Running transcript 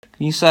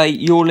You say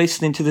you're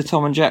listening to the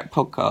Tom and Jack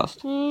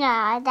podcast.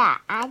 No,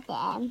 that I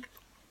am.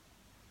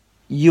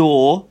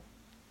 You're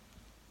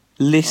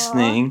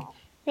listening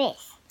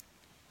This.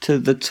 to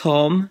the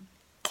Tom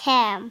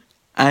Tim.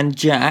 and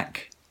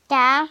Jack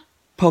Down.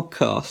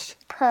 podcast.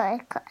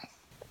 Podcast.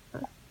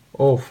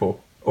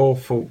 Awful.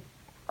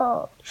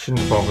 Oh. Shouldn't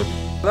have bothered.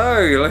 Hello,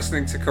 you're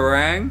listening to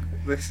Kerrang.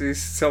 This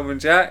is Tom and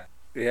Jack.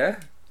 Yeah.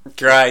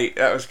 Great,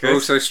 that was We're good.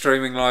 also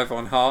streaming live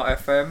on Heart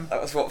FM.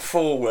 That was what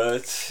 4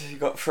 words you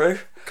got through?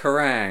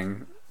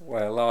 Kerrang,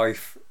 where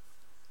life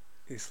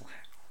is loud.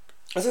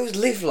 I thought it was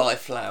live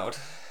life loud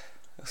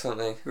or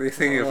something. What are you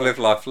thinking of Live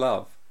Life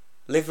Love?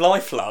 Live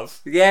life love?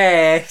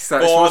 Yes,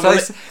 that's Go what on, I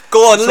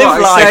go on, that's live what I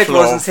life said,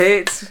 love. wasn't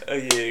it?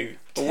 Are you?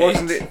 Or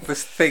wasn't it the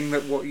thing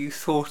that what you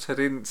thought I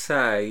didn't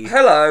say?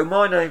 Hello,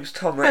 my name's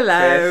Tom Hello.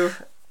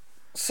 Ratcliffe.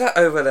 Sat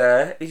over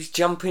there, he's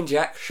Jumping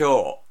Jack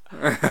Short.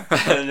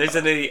 And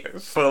isn't he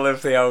full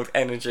of the old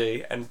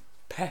energy and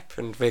pep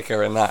and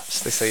vigour and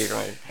that's this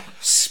evening?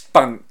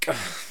 Spunk.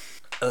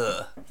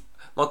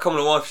 My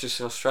common wife's just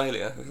in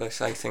Australia, if they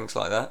say things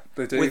like that.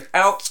 They do.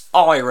 Without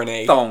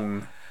irony.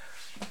 Thong.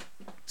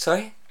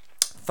 Sorry?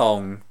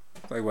 Thong.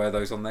 They wear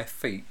those on their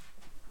feet.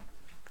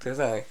 Do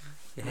they?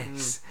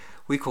 Yes.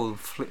 We call them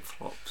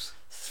flip-flops.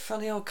 It's a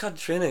funny old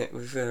country, innit?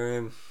 With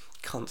their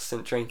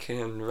constant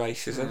drinking and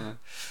racism. Yeah.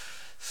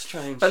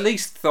 Strange. At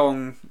least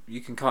thong,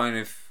 you can kind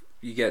of,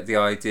 you get the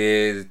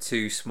idea, the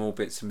two small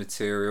bits of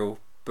material.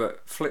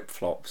 But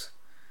flip-flops,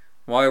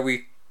 why are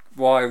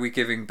we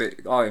giving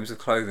items of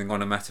clothing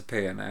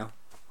onomatopoeia now?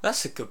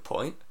 That's a good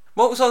point.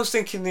 What was I was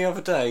thinking the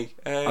other day?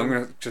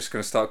 I'm just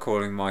gonna start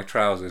calling my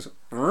trousers.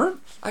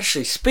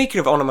 Actually, speaking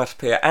of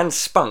onomatopoeia and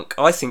spunk,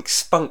 I think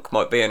spunk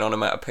might be an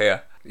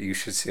onomatopoeia. You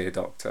should see a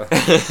doctor.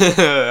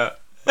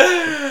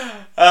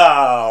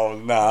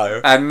 Oh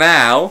no. And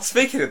now,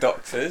 Speaking of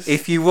doctors,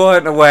 if you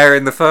weren't aware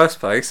in the first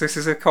place, this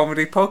is a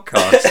comedy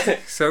podcast.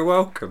 So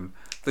welcome.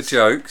 The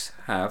jokes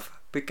have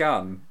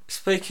begun.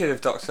 speaking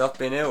of doctors, I've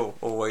been ill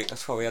all week.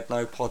 That's why we had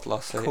no pod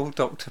last week. Call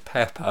Dr.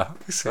 Pepper.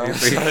 See I'm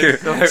if, he so can,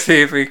 sorry.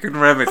 see if he can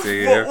remedy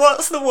you.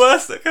 What's the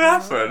worst that could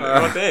happen?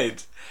 I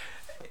did.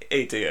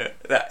 Idiot.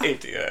 That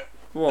idiot.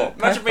 What?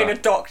 Imagine Pepper? being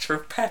a doctor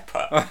of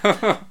pepper.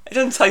 It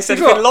doesn't taste He's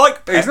anything not-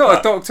 like pepper. He's not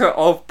a doctor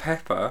of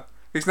Pepper.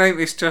 His name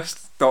is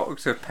just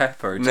Dr.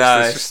 Pepper. No,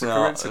 It's it's just a not.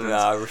 coincidence. No,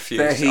 I refuse.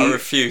 That he- I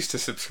refuse to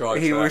subscribe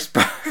He to was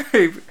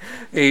that.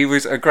 he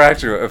was a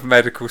graduate of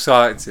medical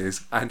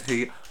sciences and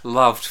he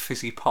loved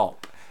fizzy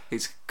pop.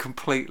 It's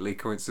completely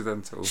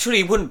coincidental. Surely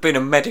he wouldn't have been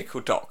a medical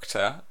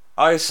doctor.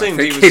 I I assumed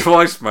think he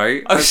was.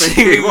 mate. I I think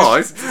assumed he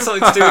was.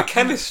 something to do with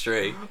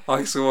chemistry.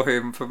 I saw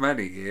him for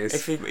many years.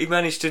 If he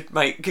managed to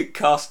make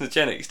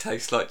carcinogenics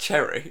taste like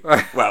cherry,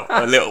 well,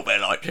 a little bit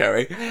like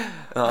cherry.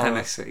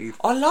 Hennessy.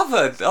 I love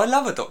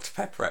a Dr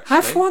Pepper actually.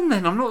 Have one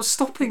then. I'm not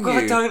stopping Well,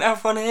 you. I don't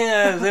have one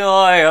here. Do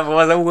I?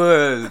 Otherwise I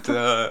would.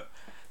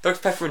 Dr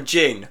Pepper and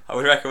gin. I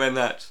would recommend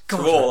that to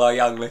God, all our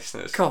young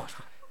listeners. God,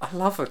 I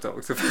love a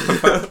Dr.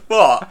 Pepper.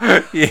 What?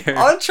 Yeah.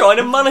 I'm trying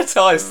to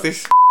monetize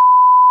this.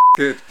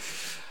 Good.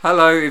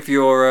 Hello, if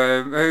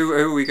you're who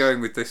are we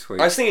going with this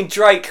week? I was thinking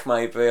Drake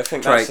maybe. I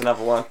think that's Drake.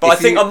 another one. But If I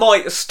think you- I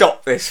might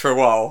stop this for a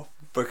while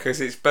because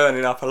it's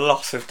burning up a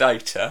lot of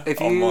data If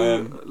on you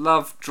my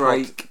love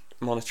Drake,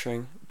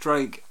 monitoring.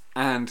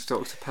 and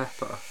Dr.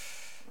 Pepper,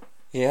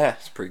 Yeah.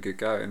 it's pretty good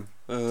going.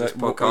 This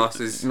podcast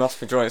is- must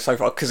be enjoying it so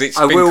far because it's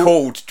I been will-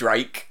 called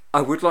Drake.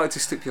 I would like to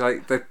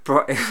stipulate that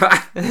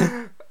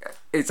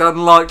it's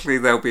unlikely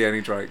there'll be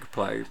any Drake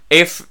played.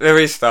 If there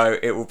is though,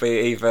 it will be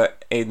either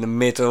in the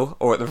middle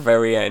or at the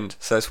very end.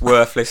 So it's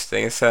worth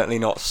listening and certainly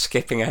not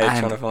skipping ahead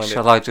trying to And find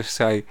shall it. I just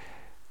say,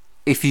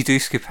 if you do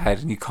skip ahead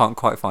and you can't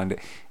quite find it,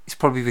 it's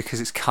probably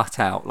because it's cut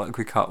out, like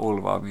we cut all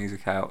of our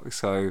music out.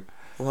 So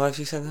Why have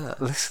you said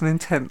that? listen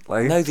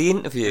intently. No, the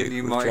interview and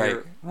you with might Drake.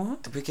 hear-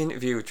 what? The big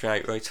interview with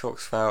Drake where he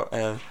talks about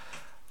I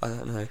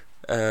don't know.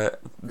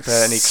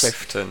 Bernie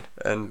Clifton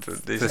and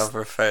these This-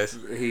 other affairs.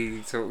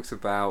 He talks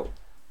about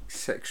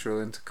sexual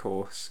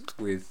intercourse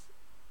with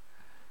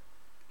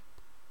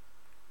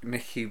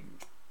Nicki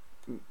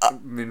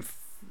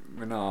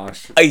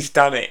Minaj. He's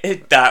done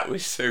it. That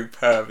was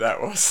superb. That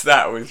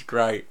was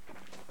great.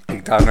 He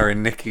done her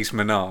in Nicki's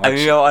Minaj. And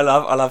you know what I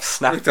love? I love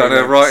snapping. He done her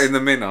lips. right in the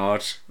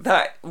Minaj.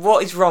 That.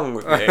 What is wrong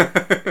with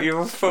you?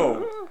 You're a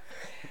fool.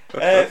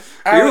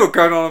 You were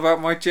going on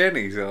about my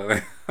Jennies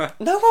earlier.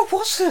 No, I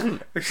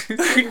wasn't.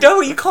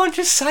 No, you can't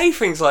just say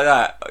things like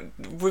that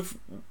with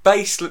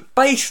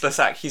baseless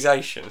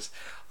accusations.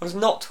 I was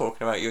not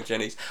talking about your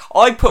Jennies.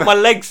 I put my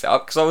legs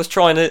up because I was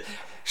trying to.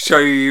 Show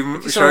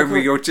So-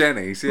 me your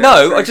Jennies. Yeah,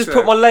 No, so- I just so-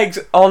 put my legs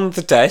on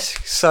the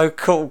desk. So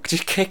cool,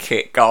 just kick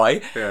it,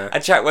 guy. Yeah.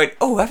 And Jack went,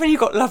 "Oh, haven't you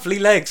got lovely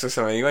legs or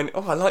something?" He went,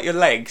 "Oh, I like your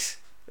legs."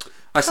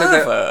 I said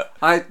Pervert.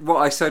 that. What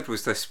I said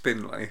was they're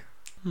spindly.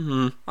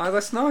 Hmm. Oh,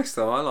 that's nice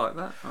though. I like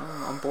that.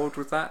 I'm bored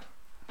with that.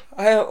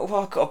 I've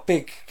got a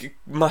big,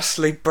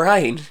 muscly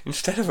brain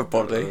instead of a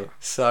body.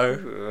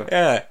 So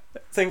yeah,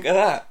 think of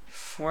that.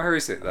 Where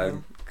is it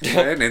then?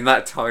 In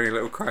that tiny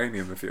little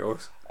cranium of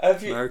yours.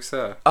 Have you? No,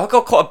 sir. I've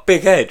got quite a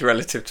big head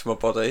relative to my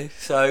body,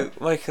 so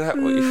make of that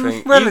what you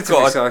think.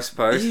 Relatively You've so, I got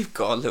suppose. You've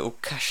got a little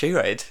cashew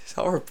head. It's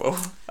horrible.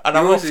 And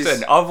Yours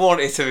is- I've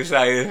wanted to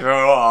say this for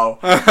a while.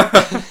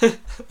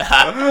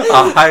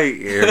 I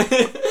hate you.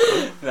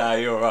 No,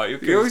 you're alright. You're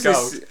good as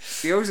gold.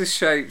 Yours is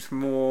shaped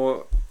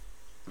more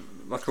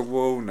like a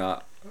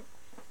walnut.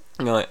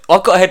 Right.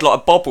 I've got a head like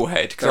a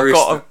bobblehead because There I've is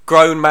got a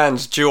grown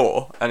man's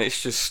jaw and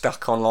it's just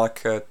stuck on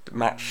like a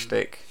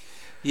matchstick.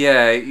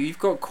 Yeah, you've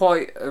got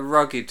quite a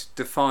rugged,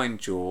 defined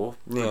jaw.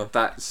 but Yeah.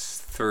 That's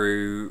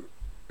through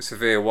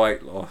severe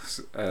weight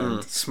loss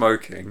and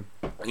smoking,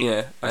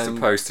 Yeah. as and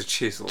opposed to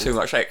chisel. too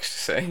much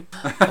ecstasy.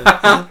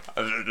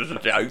 Just a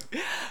joke.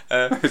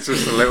 It's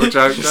just a little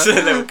joke. Just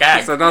a little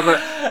gag. It's another.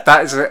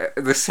 That's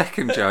the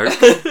second joke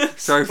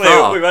so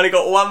Well, far. we've only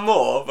got one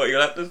more, but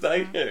you'll have to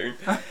stay tuned.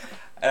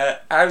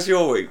 How's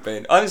your week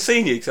been? I haven't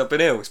seen you because I've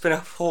been ill. It's been a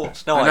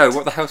fortnight. I know.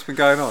 What the hell's been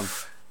going on?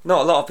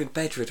 Not a lot. I've been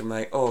bedridden,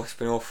 mate. Oh, it's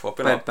been awful. I've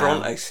been like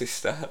Bedbound. Bronte's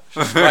sister.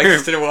 She's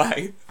wasted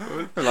away.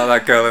 Like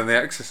that girl in The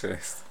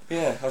Exorcist.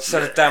 Yeah, I've just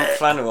had a damp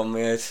flannel on my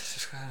head.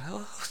 Just going,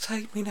 oh,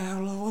 take me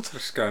now, Lord.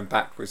 Just going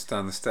backwards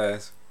down the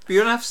stairs. But you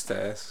don't have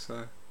stairs,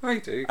 so. Oh,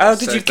 you do. How Got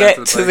did you stairs down get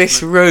the to this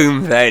basement.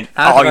 room then,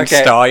 How did I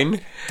get-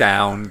 Einstein?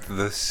 Down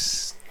the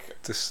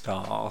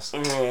stars.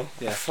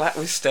 Yeah. Flat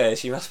with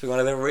stairs. You must be one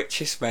of the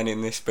richest men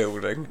in this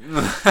building.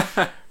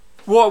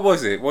 What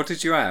was it? What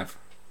did you have?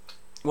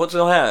 What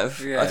did I have?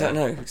 Yeah, I don't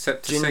know.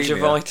 septicemia.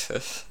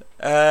 Gingivitis.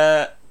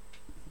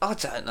 I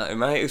don't know,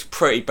 mate. It was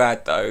pretty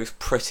bad though. It was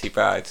pretty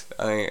bad.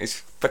 I think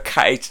it's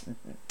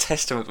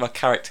testament to my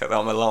character that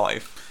I'm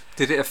alive.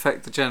 Did it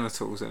affect the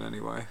genitals in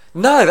any way?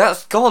 No,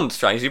 that's gone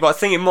strangely, but I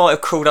think it might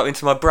have crawled up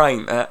into my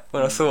brain. That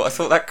when I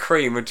thought that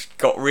cream had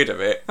got rid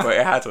of it, but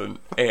it hadn't.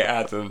 It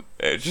hadn't.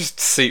 It just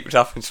seeped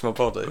up into my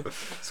body.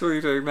 So what are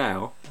you doing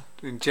now?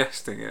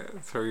 Ingesting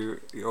it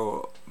through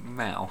your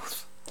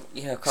mouth,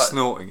 Yeah, quite.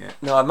 snorting it.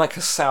 No, I make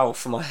a salve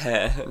for my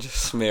hair and just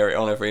smear it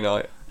on every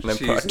night, and then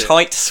put Choose a it.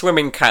 tight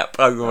swimming cap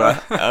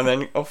over it, and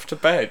then off to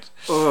bed.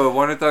 Oh,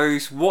 one of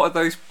those. What are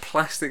those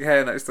plastic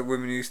hairnets that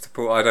women used to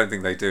put? I don't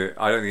think they do it.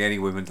 I don't think any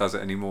women does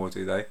it anymore,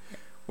 do they?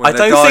 When I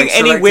they're don't dyeing think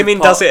any selected women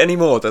part- does it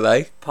anymore, do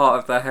they? Part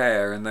of their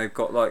hair, and they've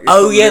got like.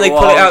 Oh yeah, they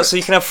pull it out so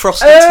you can have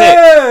frosted tips.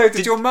 Hey,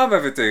 did your mum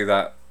ever do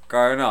that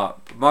growing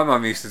up? My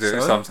mum used to do it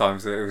Sorry?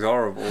 sometimes. It was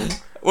horrible.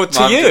 Well, to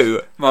Mum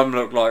you? Mum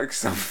looked like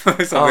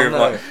something Oh, no.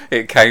 like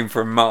it came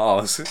from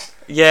Mars.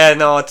 Yeah,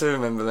 no, I do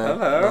remember that.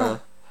 Hello. No.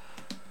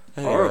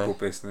 Anyway. Horrible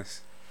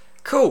business.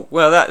 Cool.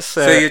 Well, that's.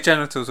 So your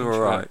genitals are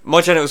alright?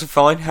 My genitals are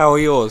fine. How are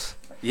yours?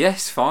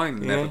 Yes,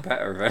 fine. Yeah. Never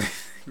better of any.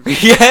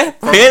 Yeah,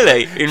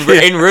 really.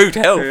 In rude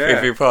health, Yeah,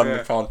 if you pardon yeah.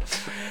 the pun.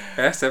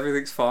 Yes,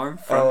 everything's fine,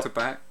 front Oh. to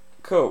back,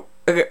 Cool.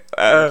 Okay,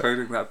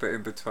 including that bit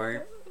in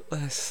between.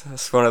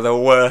 that's one of the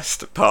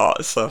worst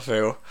parts, I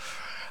feel.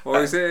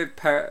 What is it?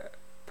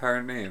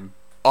 Perineum.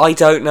 I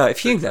don't know.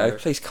 If you know, Okay.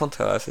 please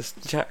contact us. It's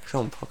Jack's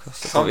on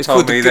podcast. Tom It's told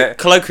called me the that-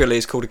 colloquially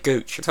it's called a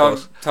gooch. Of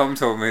course. Tom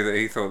told me that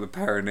he thought the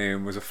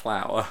perineum was a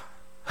flower.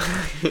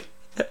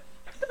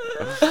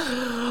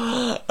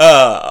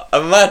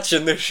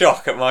 Imagine the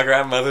shock at my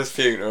grandmother's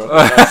funeral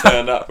when I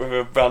turned up with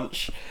a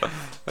bunch.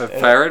 A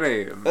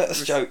perineum.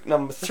 That's joke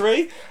number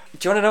 3. Do you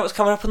want to know what's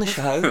coming up on the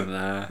show?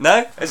 Nah.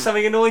 No? Has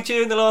something annoyed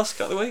you in the last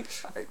couple of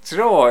weeks? Do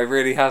you know what? It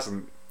really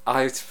hasn't.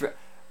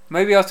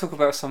 Maybe I'll talk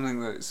about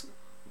something that's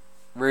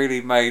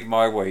really made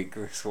my week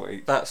this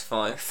week. That's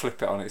fine.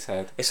 Flip it on its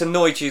head. It's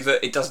annoyed you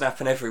that it doesn't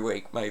happen every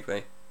week,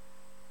 maybe.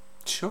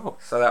 Sure.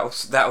 So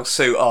that'll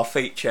suit our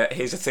feature.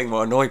 Here's the thing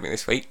what annoyed me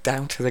this week,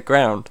 down to the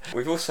ground.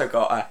 We've also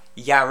got a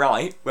yeah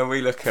right when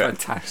we look at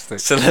Fantastic.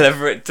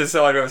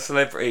 decide whether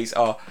celebrities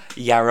are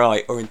yeah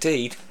right or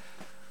indeed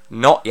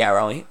not yeah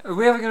right. Are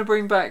we ever going to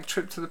bring back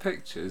Trip to the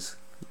Pictures?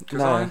 Because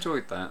No. I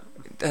enjoyed that.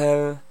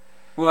 Uh,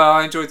 Well,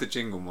 I enjoyed the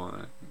jingle more.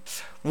 Though.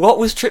 what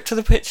was Trip to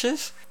the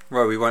Pictures?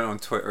 Well, we went on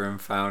Twitter and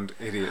found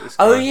idiots.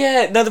 Oh going,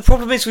 yeah, no the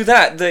problem is with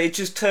that it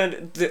just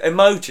turned, the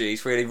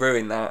emojis really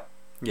ruined that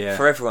Yeah.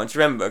 for everyone. Do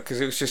you remember? Because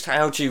it was just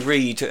how do you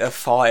read a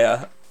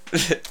fire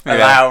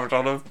aloud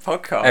on a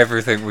podcast?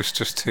 Everything was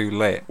just too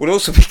lit. We'll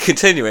also be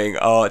continuing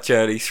our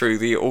journey through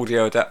the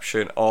audio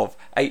adaptation of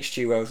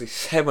H.G. Wells'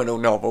 seminal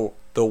novel,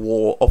 The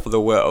War of the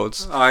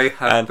Worlds. I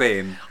have And-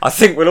 been. I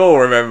think we'll all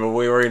remember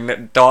we were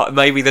in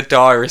maybe the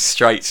direst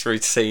straits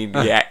we'd seen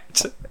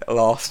yet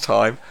last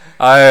time.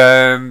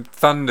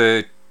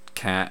 Thundercat,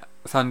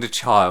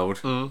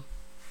 Thunderchild, Mm.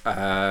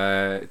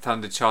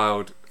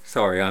 Thunderchild.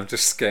 Sorry, I'm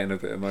just getting a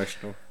bit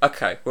emotional.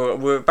 Okay, well,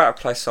 we're about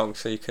to play a song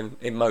so you can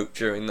emote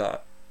during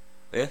that.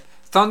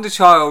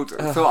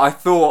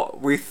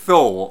 Thunderchild. We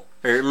thought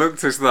it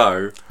looked as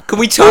though Can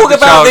we talk about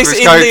Thunderchild this was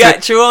in going the to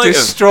actual item?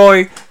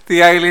 destroy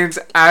the aliens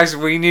as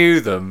we knew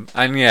them,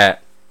 and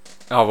yet.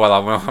 Oh well,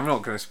 I'm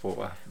not going to spoil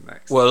what happened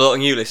next. Well, a lot of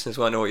new listeners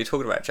won't know what you're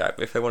talking about, Jack,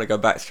 but if they want to go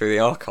back through the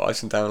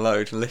archives and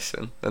download and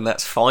listen, then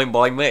that's fine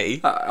by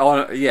me.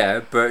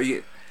 Yeah, but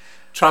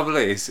trouble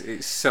is,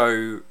 it's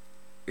so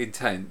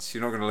intense.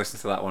 You're not going to listen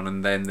to that one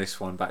and then this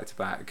one back to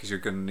back because you're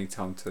going to need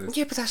time to.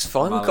 Yeah, but that's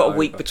fine. We've mull got a it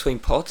week over. between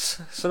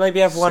pods, so maybe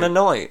have one a Sick.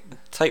 night.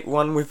 Take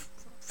one with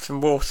some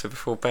water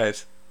before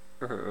bed.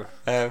 Ugh.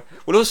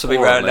 We'll also be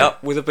Poorly. rounding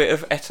up with a bit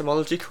of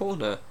etymology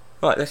corner.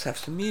 Right, let's have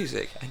some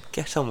music and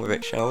get on with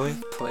it, shall we?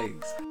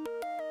 Please.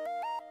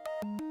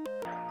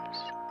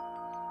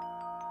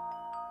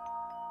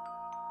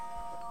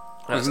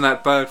 Wasn't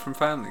that bird from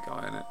Family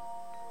Guy in it?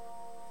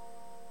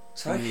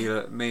 Sorry?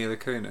 Mila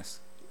Kunis.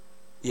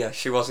 Yeah,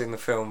 she was in the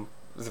film,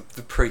 the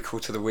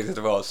prequel to The Wizard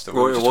of Oz. That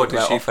we were just What talking did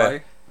about she off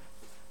air.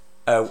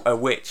 play? A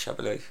witch, I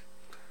believe.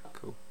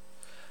 Cool.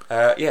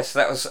 Yeah, so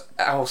that was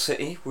Owl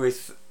City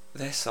with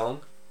their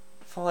song,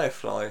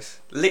 Fireflies.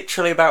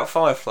 Literally about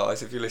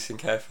fireflies, if you listen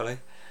carefully.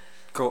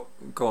 Go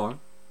on.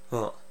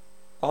 What?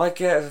 I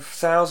get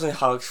 1,000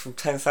 hugs from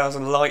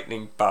 10,000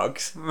 lightning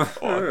bugs.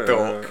 What a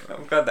dork.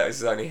 I'm glad that was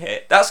his only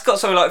hit. That's got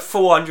something like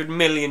 400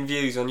 million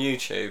views on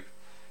YouTube.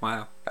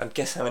 Wow. And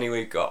guess how many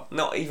we've got?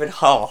 Not even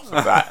half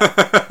of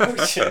that.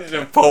 Which is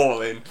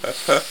appalling.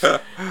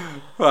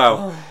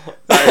 Well,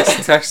 that is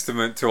a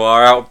testament to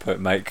our output,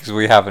 mate, because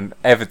we haven't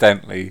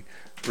evidently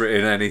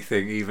written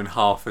anything even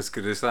half as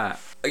good as that.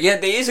 Yeah,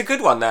 it is a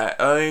good one,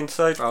 that. I mean,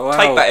 so Oh, wow.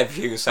 take that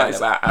everything you were saying That's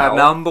about a Owl.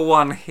 number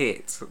one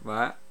hit,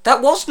 that.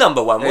 That was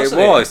number one,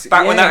 wasn't it? It was,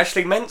 Back when yeah. that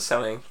actually meant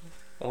something.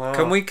 Wow.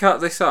 Can we cut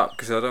this up?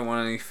 Because I don't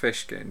want any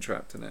fish getting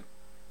trapped in it.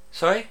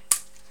 Sorry?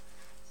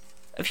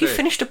 Have you Fish.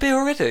 finished a beer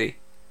already?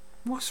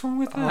 What's wrong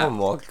with that? Oh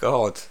my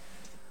god.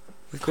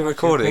 We've been You're a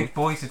recording big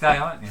boy today,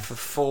 aren't you? for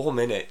 4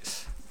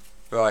 minutes.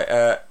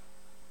 Right,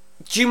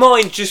 do you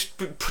mind just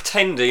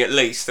pretending at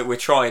least that we're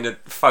trying to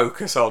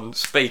focus on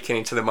speaking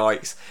into the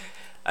mics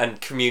and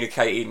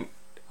communicating?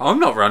 I'm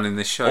not running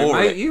this show, All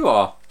mate. right. You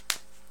are.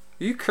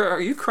 You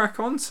crack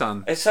on,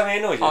 son. Has something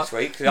annoyed you this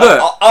week?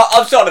 Look.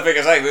 I'm starting to think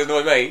of something that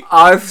annoyed me.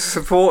 I'm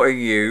supporting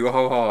you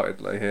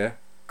wholeheartedly here.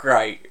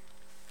 Great.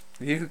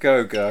 You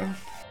go.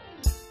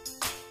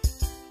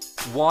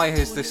 Why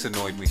has this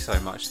annoyed me so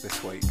much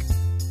this week?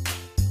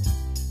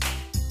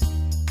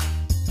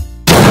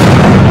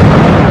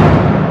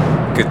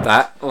 Good,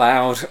 that.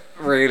 Loud.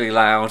 Really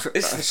loud.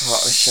 This is the part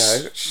of the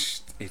show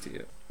Shh,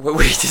 idiot. where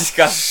we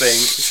discuss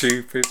things.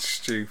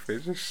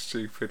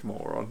 Stupid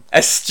moron.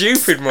 A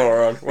stupid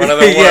moron. One of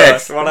the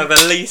Yes. worst. One of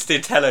the least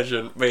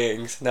intelligent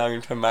beings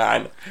known to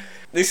man.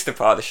 This is the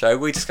part of the show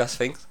we discuss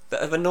things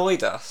that have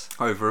annoyed us.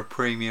 Over a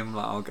premium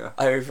lager.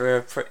 Over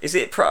a... Is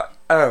it Oh,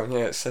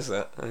 yeah, it says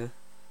that.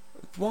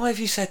 Why have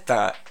you said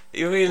that?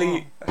 You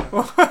really...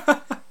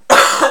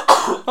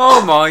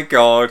 Oh my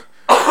god.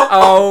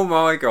 Oh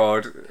my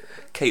god.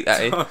 Keep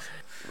that in.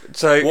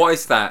 So... What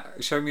is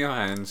that? Show me your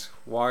hands.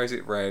 Why is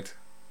it red?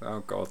 Oh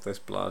god, there's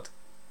blood.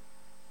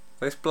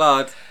 There's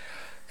blood.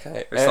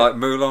 Okay. It's like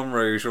Moulin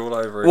Rouge all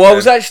over Well, I again.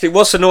 was actually...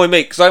 What's annoyed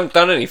me, because I haven't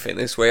done anything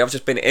this week, I've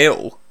just been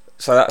ill.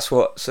 So that's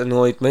what's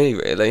annoyed me,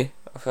 really.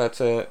 I've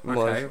had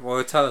Okay,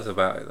 well tell us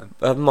about it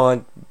then.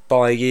 my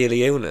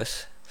bi-yearly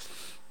illness.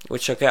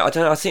 Which I get...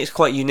 I think it's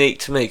quite unique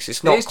to me, because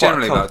it's not It's quite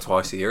generally common. about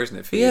twice a year, isn't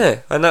it, for you? Yeah,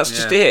 and that's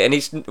just Yeah. it. And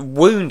it's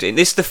wounding.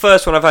 This is the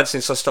first one I've had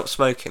since I stopped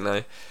smoking,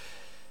 though.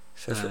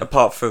 So Yeah.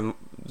 apart from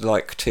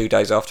like 2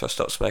 days after I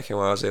stopped smoking,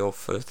 where I was ill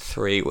for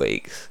 3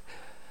 weeks.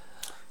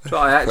 So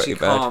I actually Pretty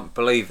bad. can't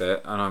believe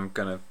it, and I'm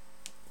going to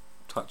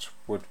touch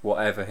wood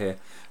whatever here.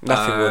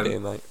 Nothing would Um, do,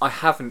 mate. I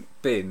haven't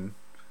been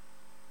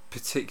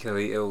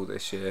particularly ill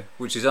this year,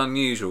 which is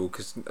unusual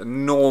because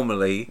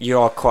normally You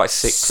are quite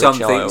sick for a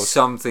child.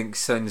 something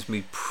sends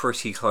me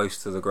pretty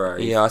close to the grave.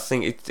 Yeah, I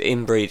think it's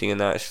inbreeding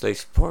and that actually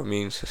it's poor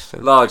immune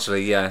system.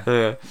 Largely, yeah.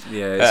 Yeah.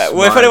 Yeah.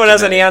 Well, if my anyone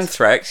has any genetics.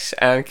 anthrax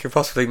and could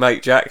possibly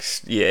make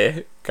Jack's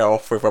year go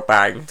off with a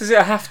bang, Does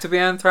it have to be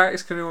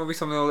anthrax? Can it want to be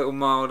something a little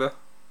milder?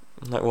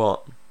 like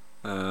what?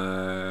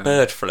 I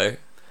Bird flu?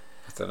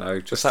 don't know.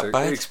 Just that to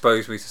bad?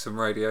 expose me to some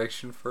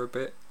radiation for a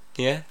bit.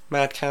 Yeah,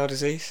 mad cow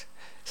disease.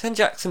 Send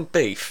Jack some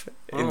beef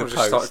in the I'll just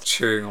post. start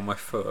chewing on my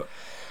foot.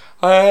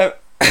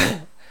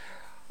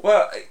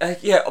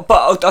 Yeah, but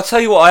I'll tell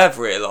you what I have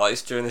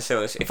realised during this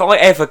illness. If I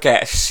ever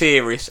get a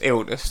serious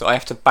illness that I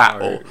have to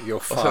battle, You're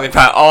or something fucked.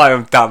 about, I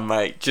am done,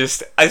 mate.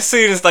 Just as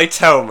soon as they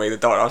tell me, the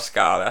doctor, I'll just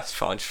go, oh, that's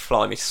fine, just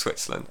fly me to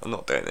Switzerland. I'm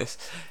not doing this.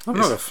 I'm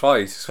not going to fly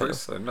you to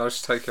Switzerland. I'll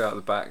just take you out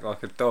the back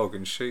like a dog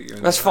and shoot you.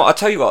 In That's the fine. back. I'll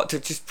tell you what, to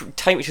just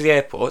take me to the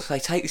airport, say,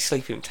 take this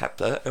sleeping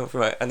tablet,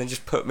 and then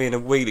just put me in a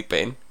wheelie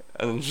bin,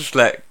 and then just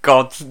let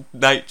God's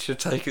nature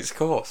take its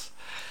course.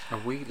 A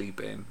wheelie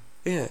bin.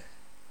 Yeah.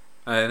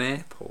 At an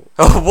airport.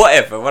 Or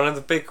whatever, one of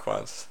the big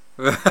ones.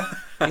 You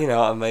know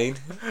what I mean?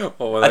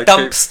 Or will A they keep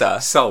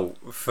dumpster. Salt.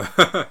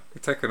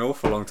 It take an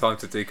awful long time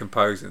to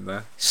decompose in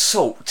there.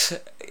 Salt.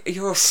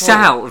 You're a fool.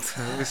 Salt.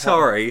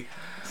 Sorry.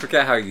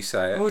 Forget how you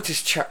say it. Or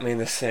just chuck me in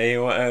the sea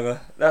or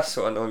whatever. That's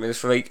what annoyed me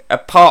this week.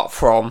 Apart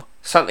from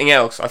something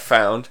else I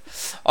found,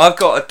 I've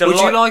got a Would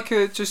you like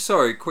a, just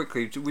sorry,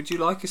 quickly, would you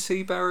like a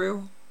sea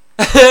burial?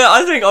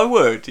 I think I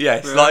would,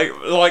 yes. Yeah.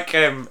 Like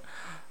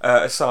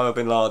Osama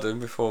bin Laden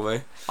before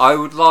me. I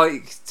would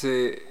like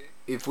to,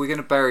 if we're going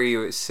to bury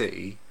you at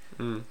sea,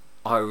 Mm.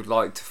 I would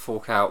like to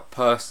fork out,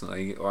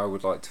 personally, or I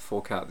would like to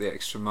fork out the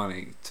extra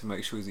money to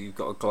make sure that you've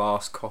got a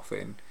glass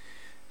coffin.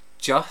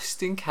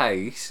 Just in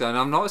case, and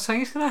I'm not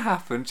saying it's going to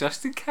happen,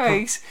 just in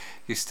case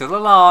you're still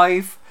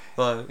alive,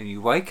 Right. and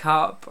you wake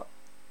up,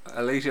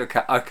 Alicia,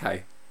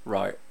 okay,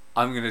 right,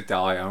 I'm going to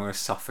die, I'm going to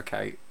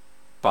suffocate,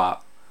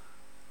 but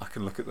I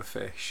can look at the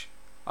fish.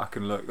 I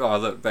can look, oh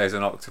look, there's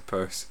an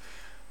octopus.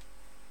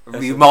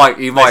 You might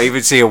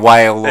even see a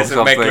whale or There's a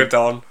something.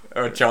 megalodon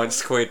or a giant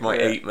squid might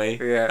Yeah, eat me,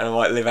 yeah. and I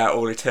might live out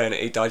all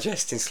eternity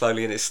digesting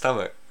slowly in its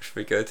stomach, which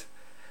would be good.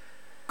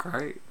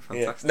 Great, Yeah.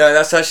 fantastic. No,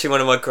 that's actually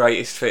one of my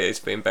greatest fears,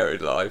 being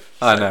buried alive.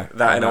 I know,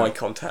 That I and know. eye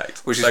contact.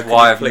 Which is So can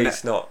why you I've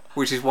please not.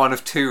 Which is one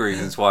of two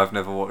reasons why I've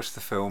never watched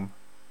the film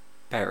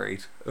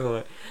Buried.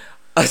 Right.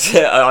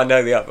 I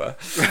know the other.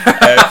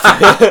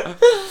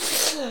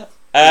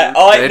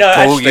 I no,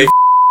 Deadpool,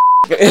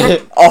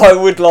 actually, I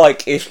would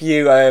like if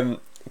you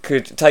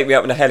could take me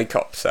up in a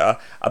helicopter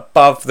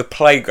above the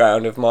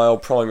playground of my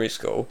old primary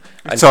school.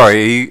 And Sorry,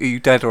 are you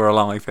dead or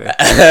alive here?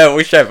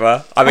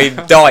 whichever. I mean,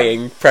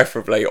 dying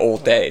preferably or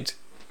dead.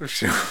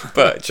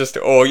 But just,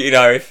 or you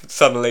know, if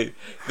suddenly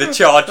the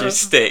charges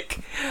stick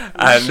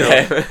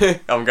and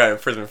I'm going to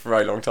prison for a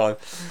very long time,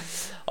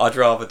 I'd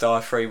rather die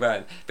a free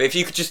man. But if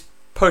you could just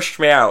push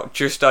me out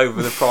just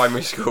over the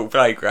primary school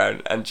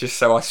playground and just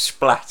so I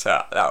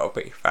splatter, that would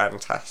be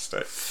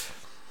fantastic.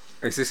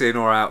 Is this in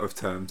or out of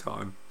term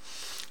time?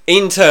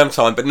 In term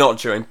time, but not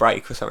during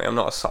break or something. I'm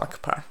not a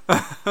psychopath.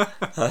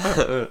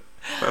 I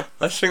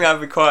just think that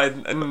would be quite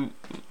a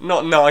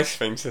not nice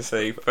thing to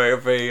see, but it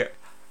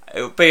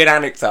would be an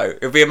anecdote.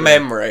 It would be a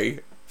memory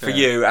for Yeah.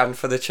 you and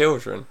for the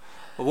children.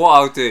 Well, what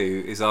I'll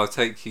do is I'll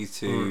take you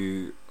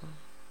to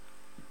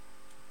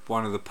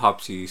one of the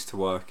pubs you used to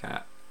work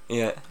at,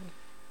 Yeah.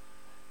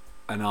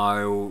 and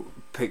I'll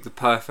pick the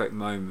perfect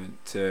moment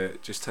to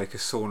just take a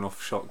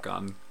sawn-off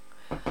shotgun.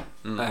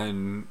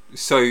 And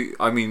so,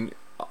 I mean,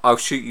 I'll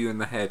shoot you in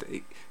the head.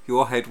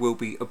 Your head will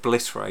be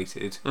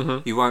obliterated.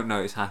 Mhm. You won't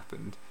know it's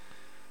happened.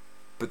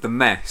 But the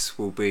mess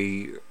will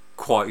be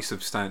quite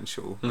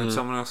substantial, and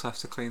someone else has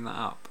to clean that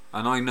up.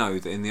 And I know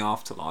that in the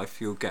afterlife,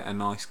 you'll get a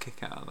nice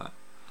kick out of that.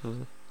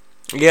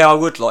 Yeah, I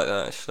would like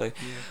that actually.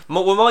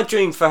 My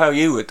dream for how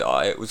you would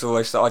die, it was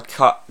always that I'd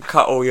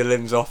cut all your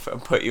limbs off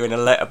and put you in a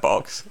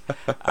letterbox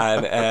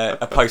and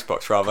a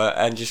postbox rather,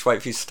 and just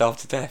wait for you to starve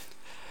to death.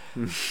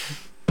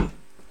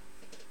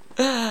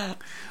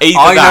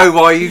 I know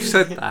why you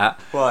said that.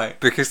 Why?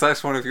 Because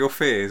that's one of your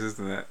fears,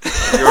 isn't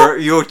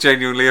it? You're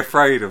genuinely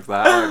afraid of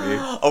that, aren't you?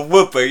 I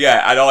would be,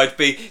 yeah, and I'd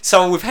be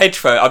someone with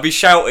headphones. I'd be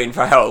shouting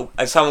for help,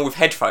 and someone with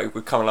headphones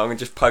would come along and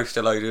just post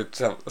a load of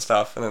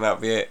stuff, and then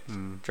that'd be it.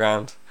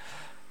 Drowned.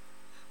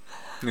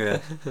 Yeah.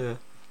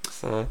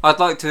 So. I'd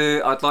like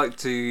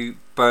to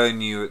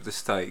burn you at the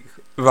stake.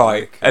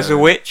 Right, Like, as a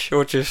witch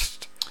or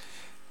just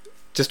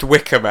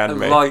Wicker Man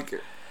me? Like,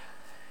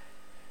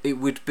 it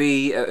would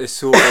be a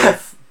sort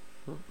of,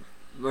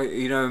 like,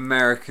 you know,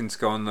 Americans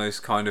go on those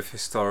kind of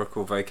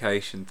historical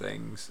vacation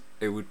things.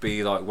 It would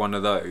be like one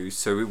of those.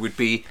 So it would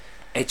be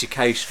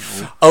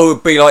educational. Oh,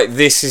 it'd be like,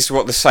 this is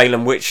what the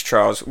Salem witch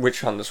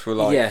hunters were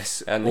like.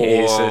 Yes, and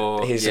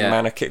or- here's yeah. a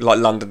mannequin, like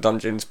London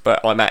Dungeons, but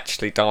I'm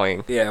actually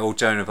dying. Yeah, or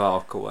Joan of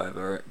Arc or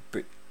whatever.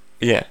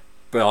 Yeah.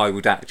 But I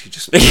would actually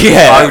just, Yeah,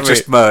 I that'd would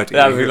just be- murder you.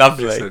 That'd be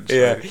lovely.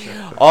 essentially.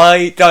 Yeah.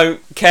 I don't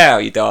care how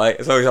you die,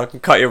 as long as I can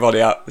cut your body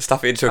up,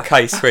 stuff it into a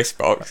K-Swiss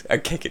box,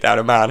 and kick it down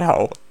a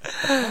manhole.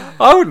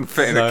 I wouldn't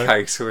fit in No. a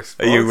K-Swiss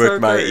box. You would,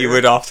 mate. okay. You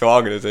would after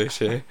I'm going to do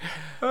shit.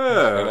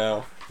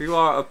 Oh, you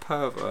are a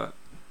pervert.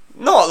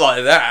 Not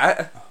like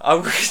that.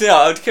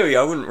 I'd kill you.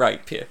 I wouldn't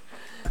rape you.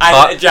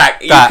 And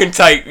Jack, that- you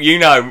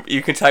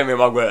can take me at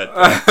my word.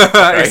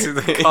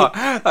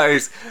 That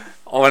is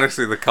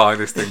honestly the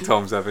kindest thing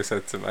Tom's ever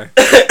said to me.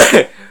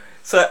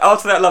 So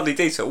after that lovely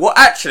detail, what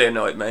actually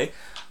annoyed me,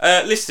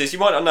 listeners, you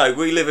might not know,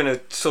 we live in a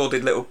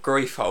sordid little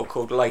grief hole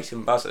called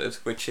Leighton Buzzard,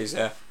 which is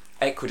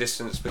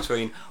equidistance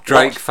between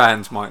Drake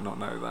fans might not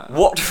know that.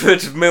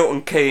 Watford,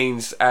 Milton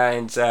Keynes,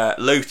 and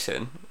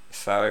Luton.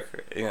 So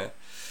yeah,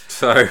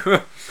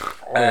 So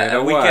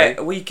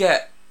we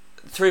get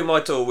through my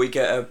door. We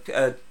get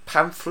a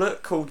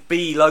pamphlet called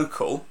 "Be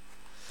Local,"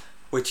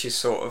 which is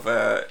sort of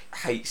a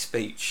hate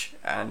speech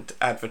and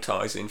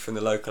advertising from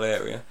the local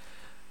area.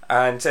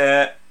 And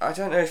I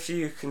don't know if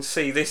you can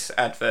see this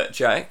advert,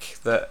 Jack,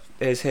 that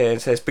is here.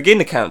 It says, "Begin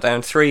the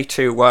countdown. 3,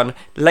 2, 1.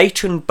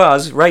 Leighton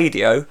Buzz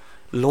Radio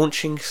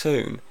launching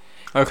soon.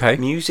 okay.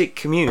 Music,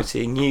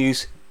 community,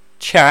 news,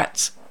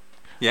 chat,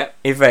 Yep.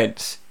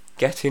 events.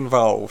 Get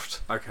involved."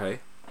 Okay.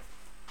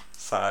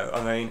 So,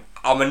 I mean,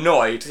 I'm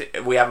annoyed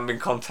we haven't been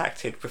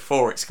contacted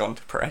before it's gone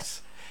to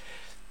press.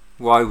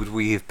 Why would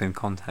we have been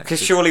contacted?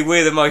 Because surely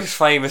we're the most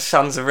famous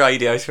sons of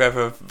radio to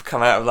ever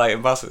come out of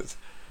Leighton Buzzard.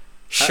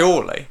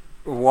 Surely.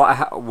 Why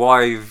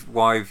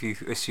have you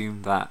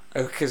assumed that?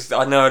 Because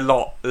I know a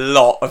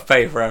lot of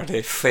people around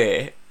here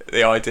fear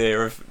the idea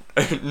of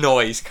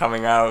noise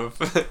coming out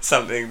of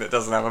something that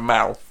doesn't have a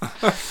mouth.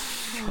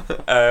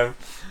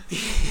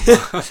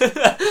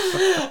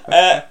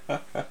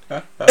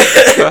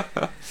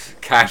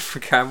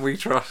 Can we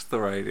trust the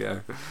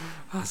radio?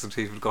 Hasn't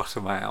even got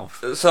a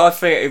mouth. So I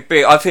think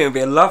it'd be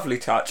a lovely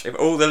touch if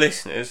all the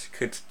listeners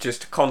could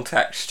just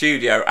contact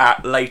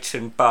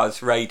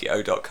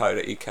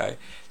studio@leightonbuzzradio.co.uk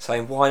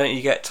saying, why don't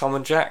you get Tom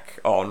and Jack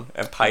on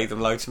and pay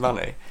them loads of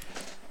money?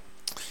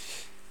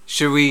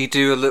 Should we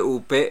do a little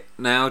bit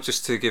now,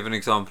 just to give an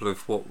example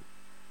of what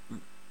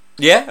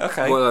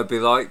Okay. what that'd be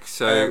like?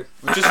 So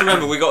just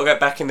remember, we got to get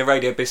back in the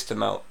Radio Bista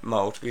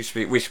mould. We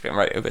should be on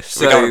Radio Bista.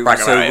 We don't brag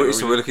about it,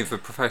 so we're looking for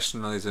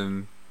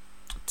professionalism,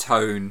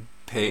 tone,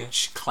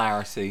 pitch,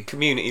 clarity,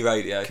 community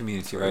radio.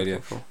 community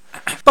radio,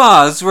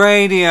 Buzz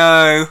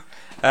Radio.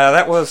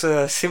 That was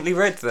Simply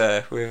Red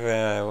there with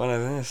one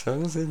of their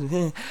songs in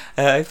here.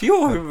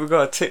 We've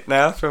got a tip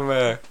now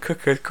from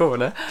Cooker's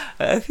Corner.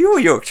 If your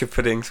Yorkshire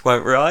puddings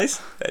won't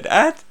rise, then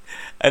add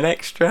an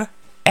extra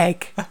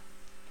egg.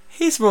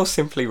 Here's more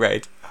Simply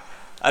Red.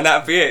 And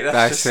that'd be it.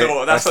 That's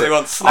what they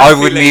want. I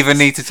wouldn't even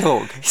need to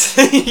talk.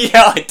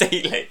 Yeah,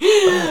 ideally.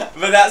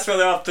 But that's what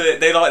they're after.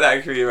 They like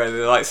that community radio.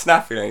 They like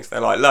snappy links. They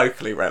like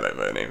locally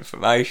relevant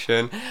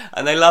information.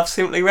 And they love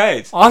Simply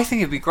Red. I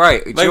think it'd be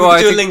great. Maybe we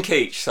could do a link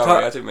each.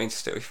 Sorry, I didn't mean to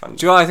steal your fun.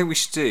 Do you know what I think we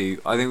should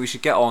do? I think we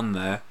should get on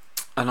there,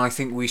 and I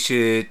think we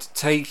should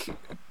take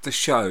the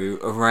show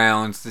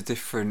around the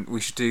different. We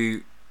should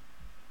do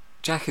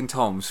Jack and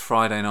Tom's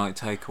Friday night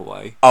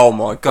takeaway. Oh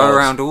my god! Go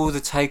around all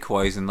the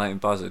takeaways in Leighton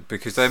Buzzard,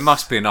 because there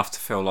must be enough to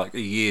fill like a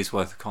year's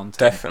worth of content.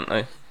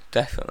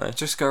 Definitely.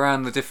 Just go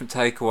around the different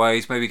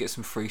takeaways, maybe get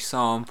some free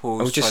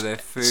samples, Or try just their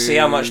food. see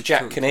how much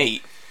Jack can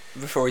eat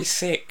before he's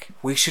sick.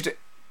 We should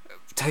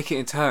take it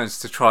in turns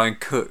to try and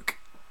cook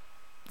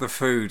the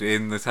food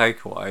in the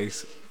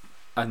takeaways,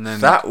 and then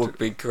That would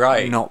be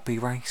great. not be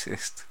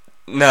racist.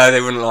 No, they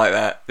wouldn't like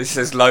that. This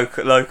is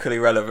locally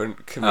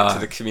relevant to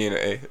the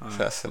community. So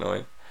that's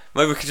annoying.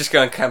 Maybe we could just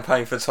go and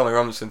campaign for Tommy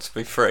Robinson to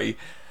be free,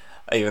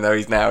 even though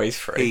he's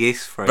free. He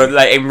is free. But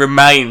let him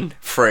remain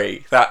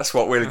free. That's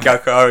what we'll go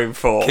going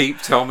for.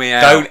 Keep Tommy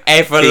out. Don't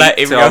ever Keep let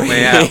him Tommy go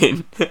out.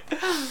 in.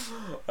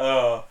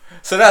 Oh.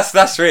 So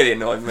that's really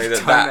annoyed me.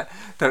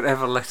 Don't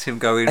ever let him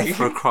go in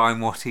for a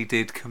crime what he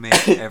did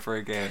commit ever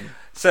again.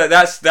 So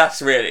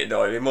that's really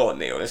annoyed me more than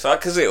the illness.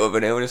 Because it would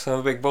have been illness. I'm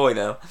a big boy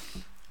now.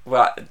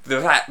 But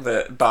the fact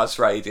that Buzz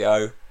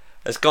Radio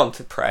has gone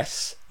to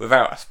press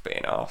without us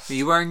being asked. Are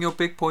you wearing your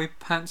big boy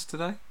pants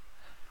today?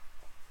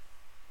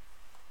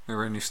 You're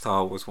wearing your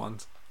Star Wars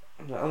ones.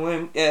 I'm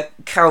wearing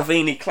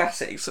Calvini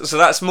Classics, so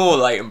that's more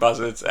Leighton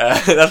Buzzard.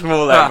 That's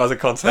more Leighton Buzzard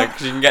content,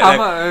 because you can get How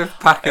about a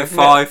pack of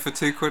 5 for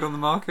 £2 on the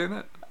market, isn't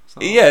it?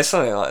 Yeah,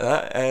 something like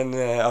that. And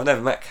I've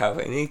never met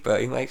Calvini,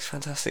 but he makes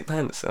fantastic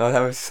pants, and I'd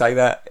have to say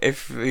that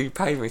if he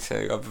paid me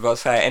to. I'd about to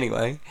say it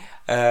anyway.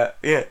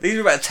 These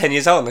are about 10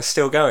 years old and they're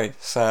still going,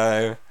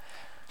 so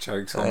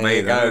jokes there on me,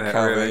 you go, though,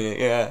 Calvin.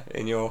 really. Yeah,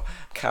 in your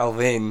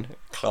Calvin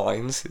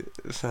Kleins.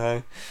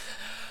 So,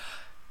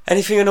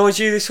 anything annoyed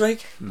you this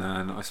week?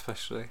 No, not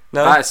especially.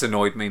 No? That's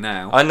annoyed me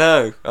now. I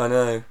know.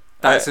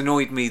 That's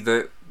annoyed me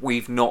that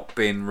we've not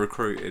been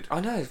recruited.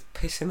 I know, it's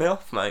pissing me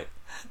off, mate.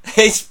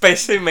 It's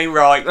pissing me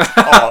right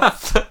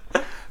off.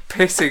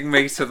 Pissing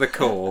me to the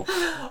core.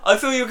 I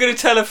thought you were going to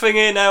tell a thing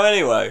here now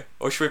anyway.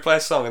 Or should we play a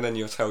song and then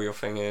you'll tell your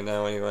thing here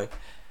now anyway?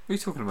 What are you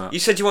talking about? You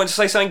said you wanted to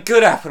say something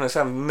good happened or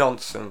some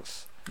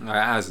nonsense. No,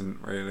 it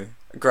hasn't, really.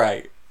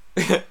 Great.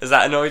 Has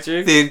that annoyed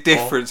you? The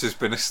indifference has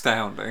been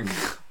astounding.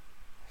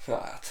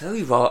 I'll tell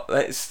you what,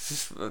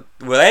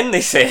 we'll end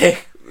this here.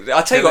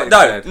 I'll tell you what,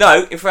 Dead.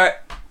 no, in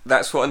fact,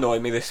 that's what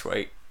annoyed me this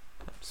week.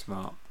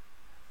 Smart.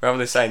 Rather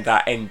than saying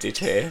that ended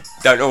here,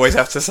 don't always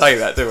have to say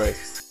that, do we?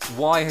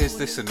 Why has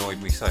this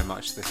annoyed me so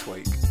much this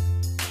week?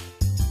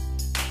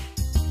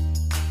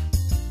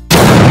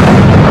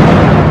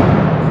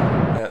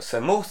 So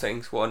more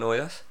things will annoy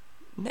us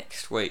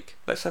next week.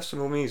 Let's have some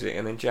more music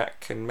and then Jack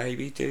can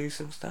maybe do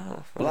some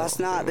stuff. Last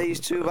night these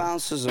 2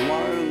 bouncers and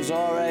one of them's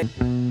alright.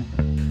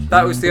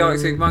 That was the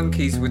Arctic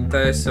Monkeys with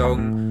their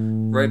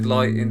song Red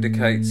Light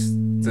Indicates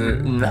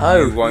that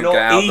No, you won't not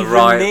get out even the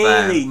right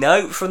nearly. van.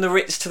 No, from the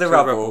Ritz to the To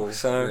rubble. rubble.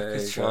 So There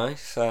good you try. go.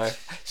 So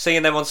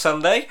seeing them on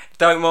Sunday.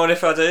 Don't mind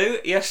if I do.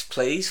 Yes,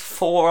 please.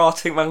 4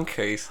 Arctic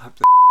Monkeys.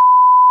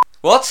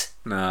 What?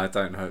 No, I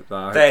don't hope that.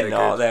 I hope They're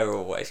not. good. They're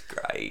always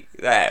great.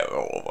 They're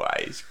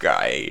always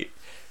great.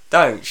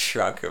 Don't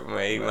shrug at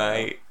me,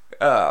 mate.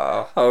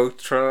 Oh.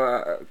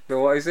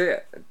 What is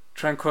it?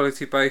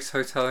 Tranquility Base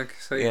Hotel and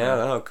Casino. Yeah,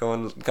 I'll go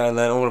and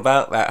learn all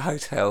about that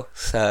hotel.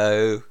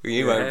 So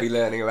you won't Yeah. be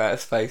learning about a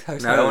space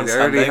hotel No, on the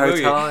Sunday, only will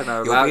you? hotel I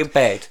know You'll about be in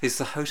bed. is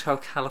the Hotel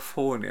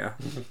California.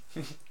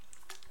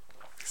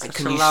 Such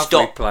Can a you lovely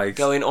stop place.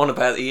 going on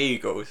about the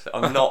Eagles?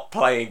 I'm not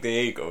playing the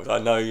Eagles. I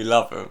know you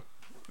love them.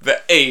 The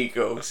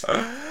Eagles.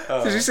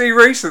 Oh. Did you see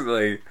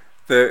recently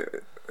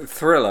that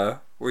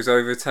Thriller was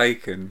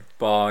overtaken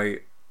by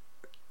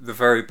the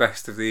very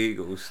best of the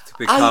Eagles to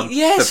become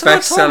yeah, the someone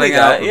best-selling told me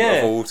that, album yeah.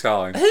 of all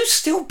time. Who's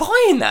still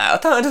buying that? I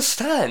don't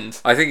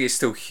understand. I think it's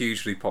still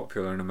hugely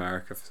popular in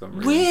America for some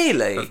reason.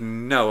 Really? I've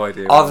no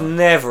idea. I've why.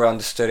 never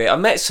understood it. I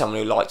met someone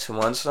who liked him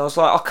once, and I was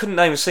like, I couldn't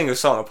name a single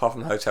song apart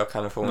from Hotel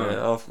California.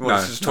 No. I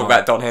wanted to just talk No.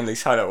 about Don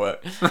Henley's solo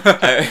work,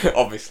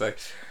 obviously.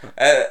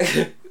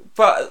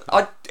 But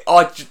I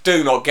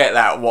do not get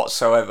that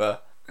whatsoever.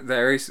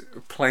 There is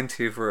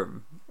plenty of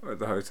room at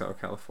the Hotel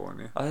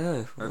California. I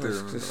know. I do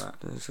remember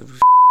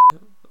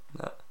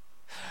that.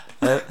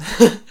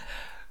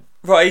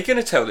 Right, are you going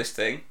to tell this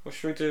thing, or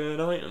should we do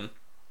an item?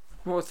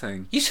 What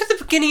thing? You said at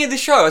the beginning of the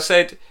show, I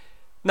said,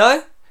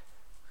 no?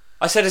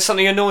 I said if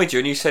something annoyed you,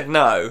 and you said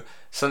no.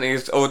 Something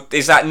is, or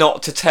is that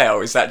not to tell?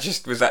 Was that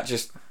just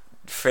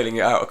filling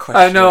it out a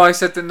question? Oh no, I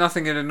said that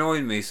nothing had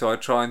annoyed me, so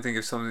I'd try and think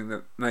of something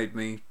that made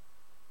me.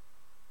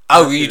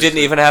 Oh, you didn't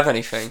even have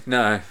anything?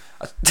 No.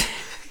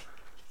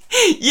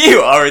 You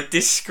are a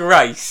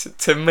disgrace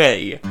to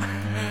me.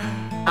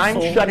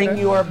 I'm shutting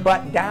your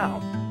butt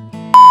down.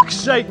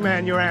 Sake,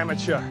 man, you're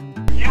amateur.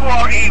 You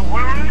are a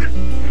rude,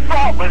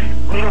 thoughtless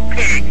little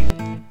pig.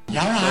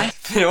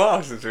 It's been a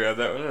while since we had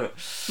that one, isn't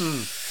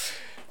it?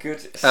 Good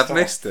I've stuff.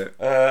 missed it.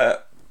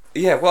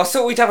 Yeah, well, I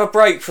thought we'd have a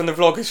break from the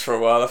vloggers for a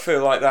while. I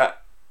feel like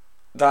that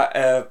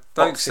Don't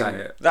boxing, say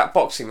it. that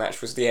boxing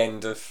match was the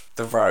end of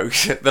the road,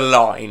 the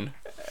line.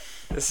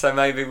 So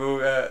maybe we'll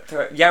do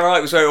it. Yeah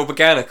Right was where it all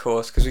began, of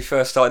course, because we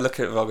first started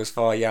looking at vloggers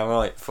via Yeah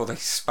Right before they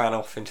span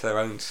off into their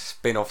own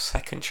spin-off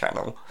second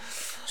channel.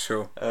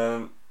 Sure.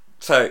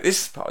 So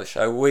this is part of the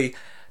show where we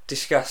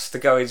discuss the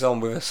goings on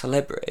with a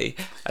celebrity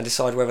and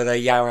decide whether they're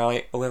Yeah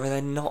Right or whether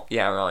they're not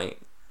Yeah Right.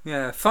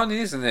 Yeah, funny,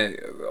 isn't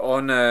it?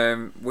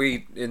 On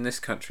we in this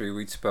country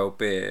we'd spell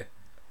beer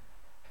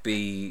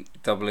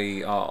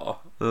B-E-E-R,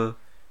 but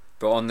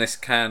on this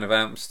can of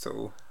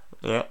Amstel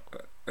Yeah.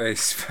 they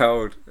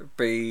spelled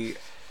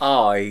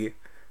B-I-E-R.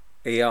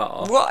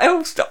 What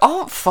else?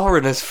 Aren't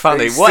foreigners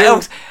funny? It's What still-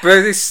 else? But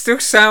it still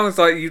sounds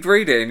like you'd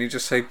read it and you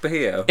just say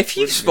beer. If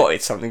you wouldn't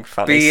spotted something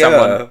funny Beer.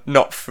 someone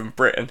not from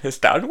Britain has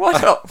done, why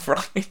not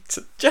write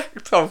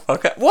Jack Tom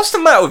Fucker? What's the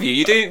matter with you?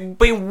 You're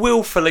being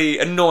willfully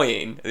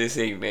annoying this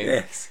evening.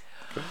 Yes.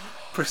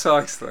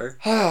 Precisely.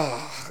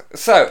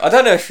 So, I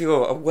don't know if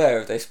you're aware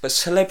of this, but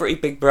Celebrity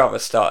Big Brother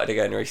started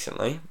again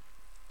recently.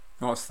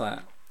 What's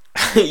that?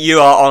 You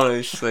are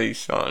honestly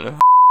starting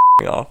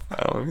to off.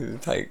 I'm going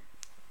to take...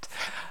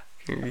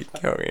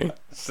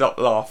 Stop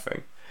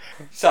laughing.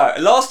 So,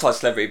 last time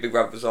Celebrity Big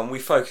Brother was on, we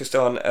focused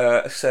on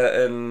a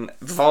certain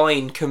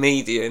Vine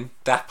comedian,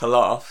 Dapper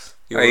Laughs.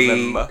 You'll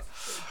remember.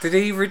 Did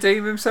he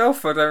redeem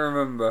himself? I don't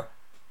remember.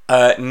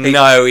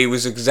 No, he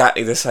was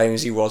exactly the same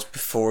as he was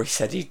before he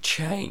said he'd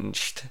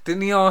changed.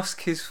 Didn't he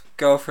ask his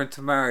girlfriend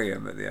to marry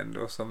him at the end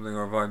or something?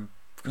 Or have I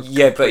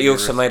Yeah, but he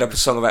also completely made up a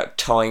song about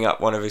tying up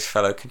one of his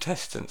fellow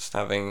contestants and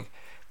having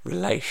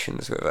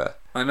relations with her.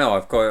 I know,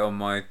 I've got it on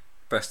my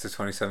Best of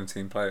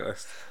 2017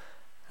 playlist.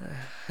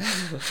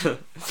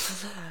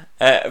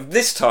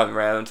 This time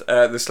round,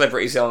 the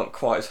celebrities aren't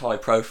quite as high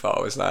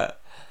profile as that.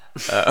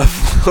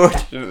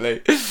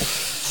 Unfortunately.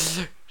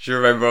 Do you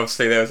remember,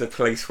 obviously, there was a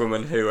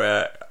policewoman who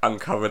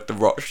uncovered the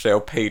Rochdale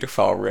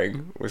paedophile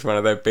ring, was one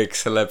of their big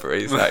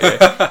celebrities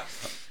that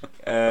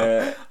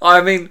year.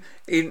 I mean,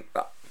 in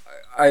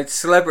a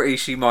celebrity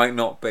she might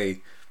not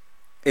be.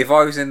 If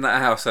I was in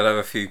that house, I'd have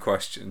a few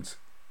questions.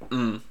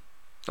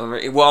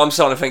 Well, I'm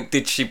starting to think,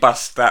 did she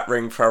bust that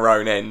ring for her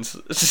own ends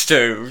just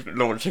to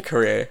launch a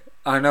career?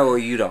 I know what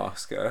you'd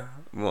ask her.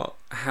 What?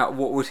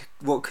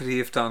 What could he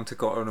have done to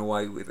gotten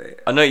away with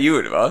it? I know you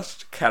would have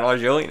asked, can I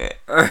join it?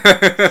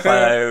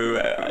 So,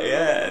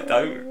 yeah,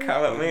 don't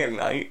come at me,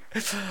 mate.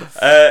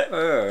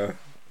 I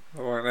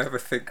won't ever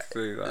think to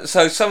do that.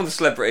 So some of the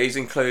celebrities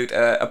include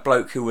a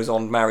bloke who was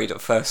on Married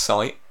at First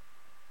Sight,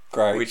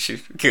 Great. which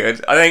is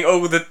good. I think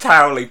all the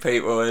Towley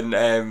people and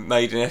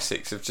Made in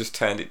Essex have just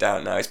turned it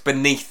down now. It's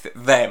beneath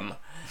them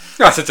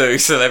to do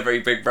Celebrity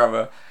Big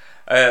Brother.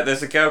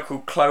 There's a girl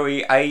called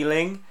Chloe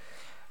Ayling,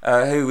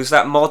 who was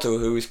that model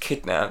who was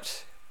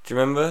kidnapped. Do you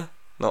remember?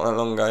 Not that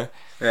long ago.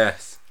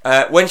 Yes.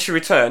 When she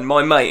returned,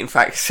 my mate, in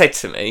fact, said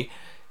to me,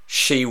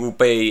 she will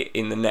be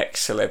in the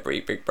next Celebrity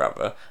Big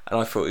Brother, and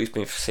I thought he was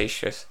being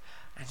facetious,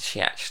 and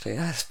she actually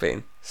has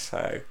been.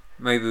 So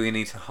Maybe we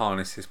need to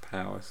harness his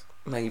powers.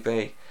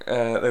 maybe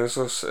there's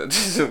also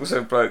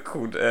a bloke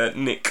called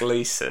Nick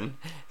Leeson,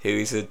 who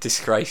is a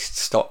disgraced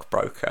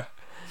stockbroker,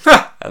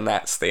 and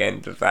that's the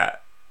end of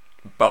that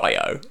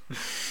bio.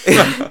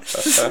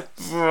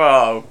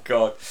 Oh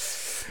God.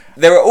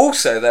 There are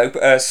also,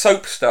 though,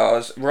 soap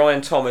stars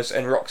Ryan Thomas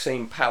and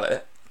Roxanne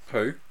Pallett.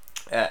 Who?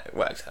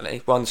 Well,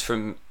 exactly. One's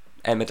from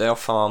Emmerdale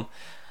Farm,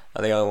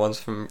 and the other one's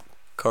from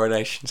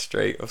Coronation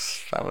Street or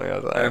something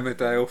like that.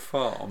 Emmerdale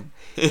Farm.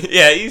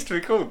 Yeah, it used to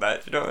be called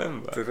that. Do you not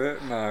remember? Did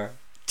it? No.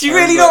 Do you I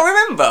really remember- not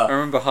remember? I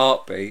remember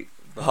Heartbeat,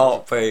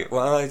 Heartbeat.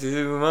 Why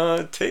do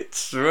my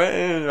tits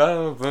rain? Yeah,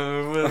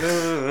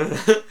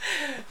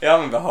 I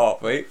remember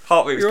Heartbeat.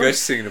 Heartbeat was You're good. always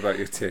singing about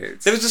your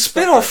tits. There was a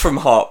spin-off from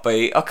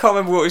Heartbeat. I can't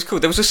remember what it was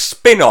called. There was a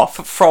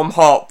spin-off from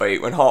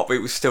Heartbeat when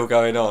Heartbeat was still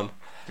going on.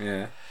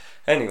 Yeah.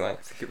 Anyway. I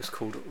think it was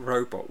called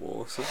Robot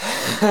Wars.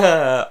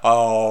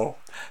 Oh,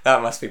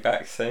 that must be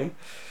back soon.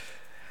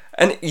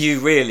 And you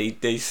really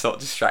do stop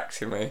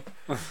distracting me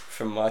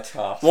from my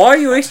task. Why are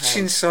you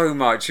itching so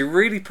much? You're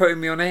really putting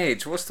me on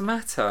edge. What's the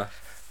matter?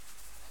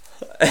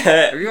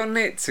 Have you got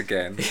nits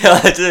again? Yeah,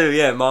 I do,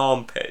 yeah, my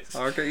armpits.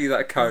 I'll get you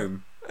that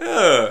comb.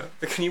 Ugh,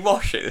 can you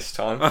wash it this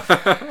time?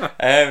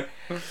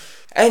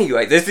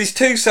 Anyway, there's these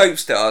two soap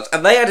stars,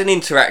 and they had an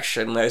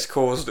interaction that has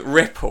caused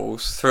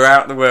ripples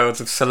throughout the world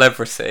of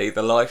celebrity,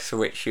 the likes of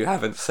which you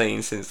haven't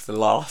seen since the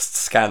last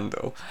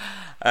scandal.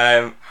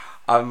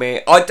 I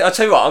mean, I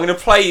tell you what, I'm going to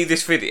play you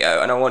this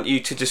video, and I want you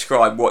to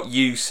describe what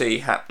you see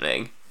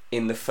happening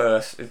in the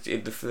first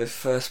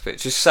bit.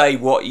 Just say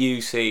what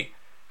you see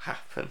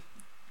happen,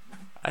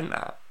 and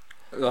that.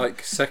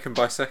 Like second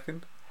by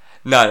second?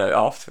 No,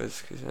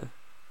 afterwards, because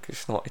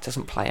it's not. It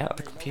doesn't play out of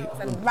the computer.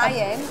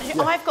 Ryan,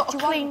 I've got a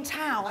clean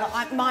towel.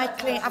 I've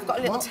got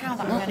a little towel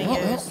that I'm going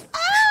to use.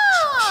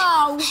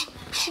 Ow!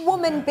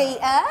 Woman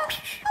beater.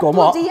 Go on,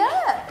 what? Bloody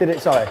hurt. Did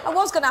it, sorry? I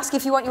was going to ask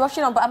if you want your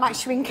washing on, but I might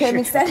shrink them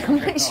instead. I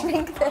might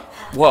shrink them.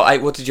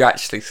 What did you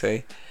actually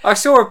see? I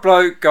saw a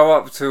bloke go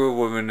up to a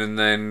woman and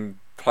then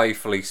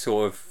playfully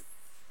sort of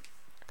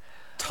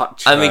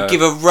touch her. I mean,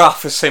 give a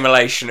rough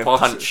assimilation of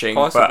punching,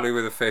 possibly but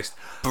with a fist.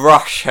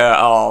 brush her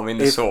arm in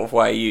the sort of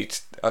way you'd,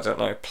 I don't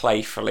know,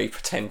 playfully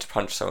pretend to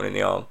punch someone in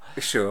the arm.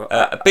 Sure.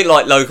 A bit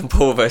like Logan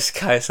Paul versus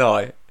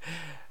KSI,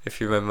 if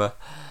you remember.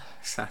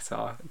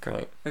 Satire.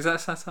 Great. Is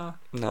that satire?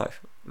 No.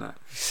 No. You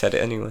said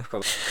it anyway.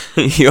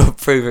 You're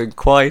proving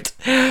quite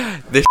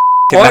the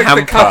Quite in the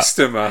hamper.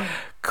 customer.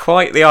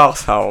 Quite the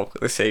arsehole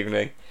this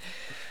evening.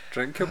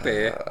 Drink your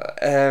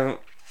beer.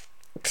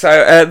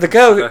 So the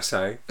girl... What did I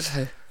say?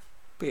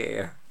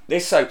 Beer.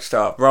 This soap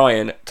star,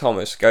 Ryan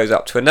Thomas, goes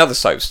up to another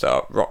soap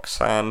star,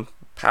 Roxanne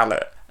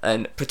Pallett,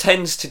 and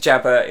pretends to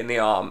jab her in the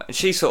arm, and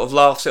she sort of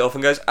laughs it off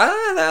and goes,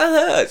 "Ah,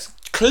 that hurts."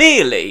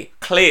 Clearly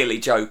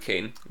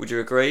joking. Would you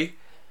agree?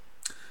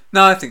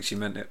 No, I think she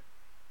meant it.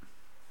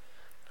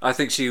 I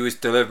think she was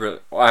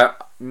deliberate. I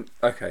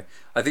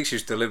think she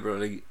was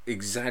deliberately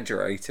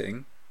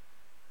exaggerating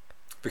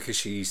because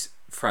she's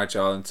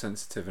fragile and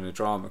sensitive and a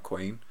drama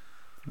queen.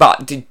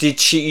 But did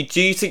she?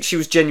 Do you think she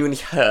was genuinely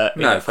hurt?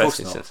 No, in of the course first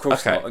not. instance? Of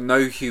course Okay. not.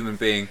 No human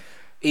being,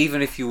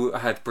 even if you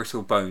had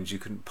brittle bones, you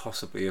couldn't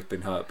possibly have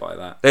been hurt by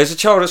that. There's a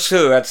child at school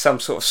who had some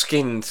sort of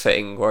skin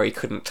thing where he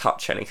couldn't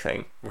touch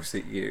anything. Was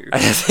it you?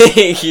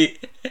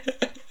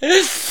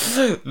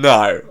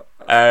 No.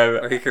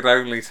 He could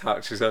only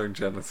touch his own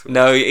genitals.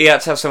 No, he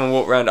had to have someone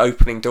walk around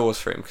opening doors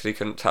for him because he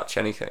couldn't touch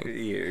anything.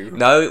 You.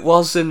 No, it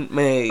wasn't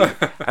me. And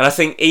I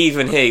think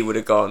even he would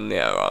have gone,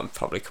 yeah, I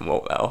probably can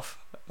walk that off.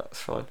 That's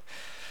fine.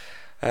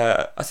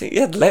 I think he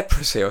had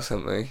leprosy or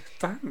something.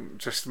 Don't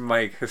just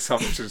make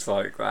assumptions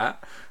like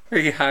that.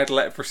 He had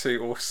leprosy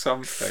or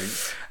something.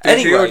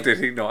 Anyway. He or did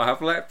he not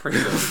have leprosy?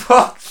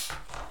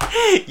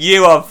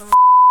 You are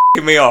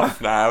f***ing me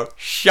off now.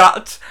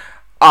 Shut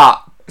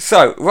up.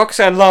 So,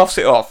 Roxanne laughs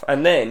it off,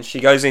 and then she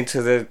goes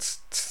into the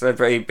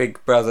Celebrity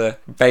Big Brother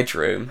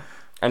bedroom,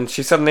 and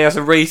she suddenly has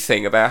a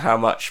rethink about how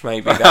much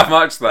maybe that... How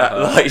much that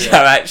hurt, like,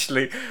 yeah.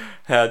 actually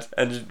had,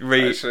 and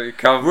Actually,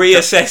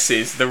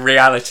 reassesses the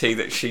reality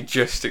that she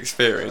just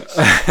experienced.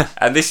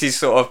 And this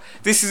is a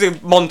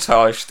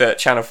montage that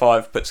Channel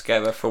 5 put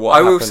together for what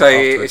I will happened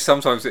say afterwards.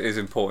 sometimes it is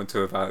important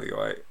to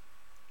evaluate,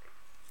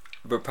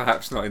 but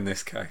perhaps not in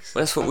this case.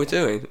 That's what we're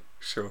doing.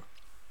 Sure.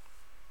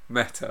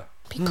 Meta.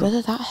 Big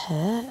Brother, that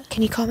hurt.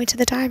 Can you call me to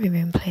the diary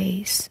room,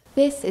 please?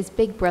 This is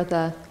Big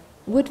Brother.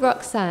 Would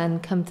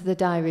Roxanne come to the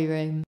diary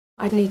room?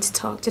 I'd need to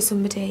talk to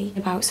somebody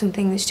about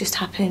something that's just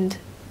happened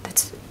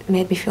that's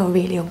made me feel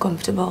really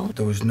uncomfortable.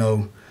 There was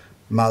no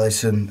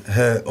malice and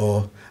hurt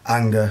or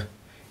anger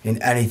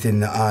in anything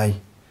that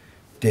I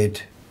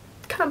did.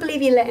 Can't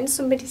believe you're letting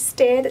somebody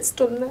stay that's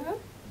done that.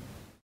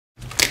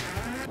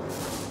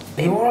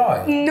 Are you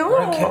alright? No,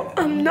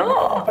 I'm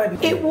not.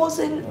 It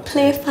wasn't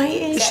play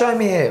fighting. Show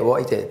me here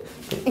what he did.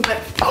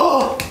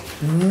 Oh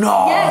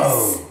no!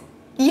 Yes!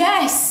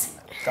 Yes!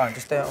 Don't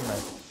just do it on me.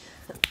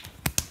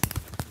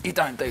 You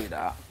don't do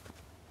that.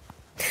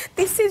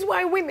 This is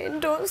why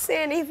women don't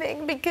say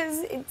anything,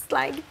 because it's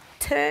like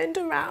turned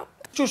around.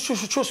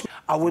 Trust me.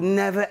 I would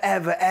never,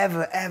 ever,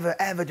 ever, ever,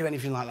 ever do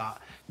anything like that.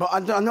 But I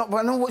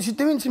know what she's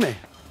doing to me.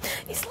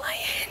 He's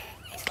lying.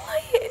 He's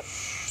lying.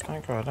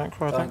 Don't cry, don't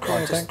cry, don't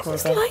cry, don't cry,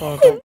 He's don't cry.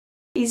 lying.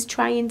 He's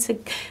trying to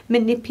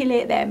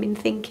manipulate them in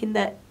thinking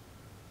that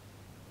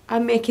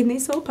I'm making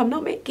this up. I'm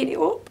not making it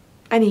up.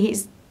 And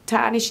he's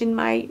tarnishing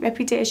my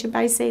reputation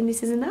by saying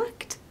this is an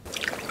act.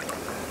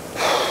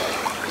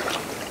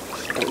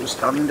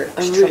 Understand it.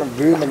 It's trying to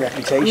ruin my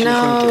reputation.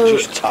 No,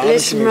 Just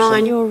listen,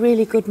 Ryan, you're a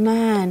really good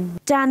man.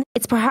 Dan,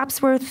 it's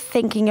perhaps worth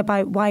thinking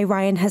about why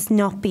Ryan has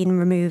not been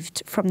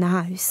removed from the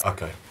house.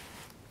 Okay,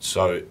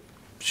 so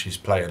she's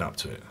playing up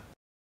to it.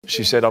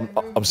 She said,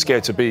 "I'm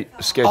scared to be in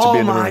the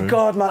room." Oh my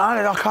God, man!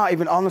 I can't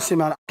even honestly,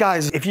 man.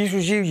 Guys, if you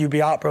was you'd be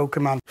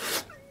heartbroken, man.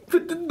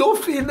 I've done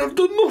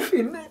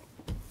nothing.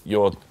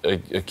 You're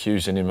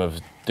accusing him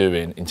of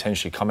doing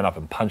intentionally coming up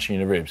and punching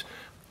you in the ribs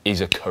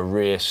is a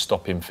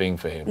career-stopping thing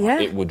for him. Yeah.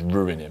 It would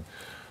ruin him.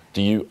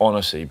 Do you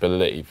honestly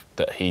believe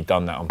that he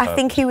done that on purpose? I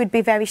think he would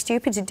be very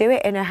stupid to do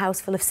it in a house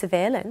full of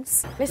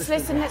surveillance. Let's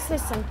listen.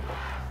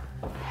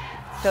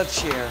 They'll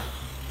cheer.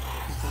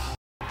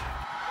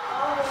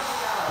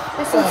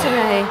 Listen to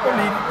me.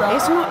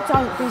 It's not,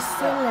 don't be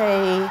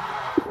silly.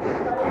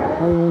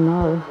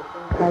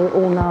 They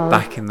all know.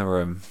 Back in the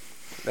room.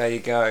 There you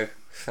go.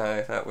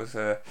 So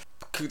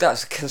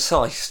that's a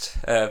concise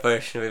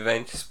version of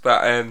events.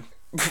 But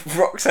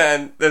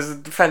Roxanne, there's a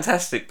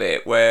fantastic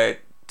bit where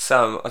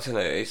some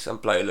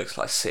bloke looks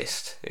like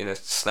cyst in a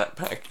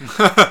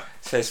snapback.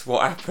 Says,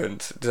 "What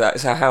happened?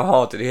 So how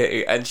hard did he hit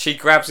you?" And she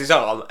grabs his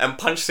arm and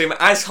punches him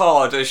as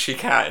hard as she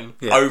can,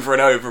 over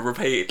and over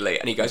repeatedly.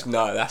 And he goes,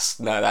 "No,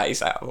 that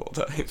is out of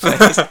order."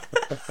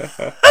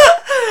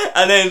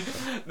 And then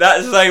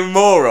that same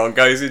moron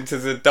goes into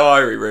the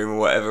diary room or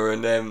whatever,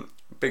 and then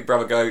Big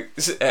Brother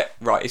goes,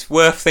 "Right, it's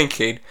worth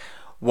thinking.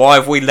 Why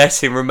have we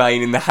let him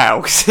remain in the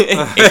house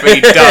if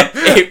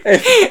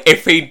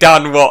he'd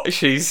done what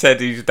she said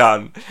he's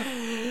done?"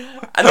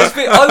 And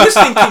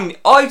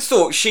I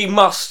thought she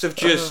must have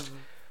just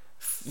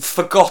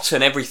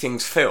forgotten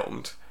everything's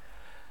filmed.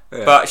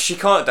 Yeah. But she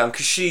can't have done,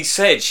 because she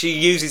said she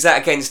uses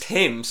that against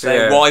him,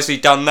 saying, "Why has he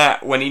done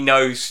that when he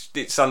knows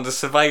it's under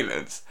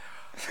surveillance?"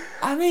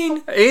 I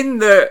mean, in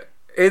the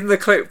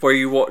clip where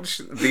you watch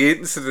the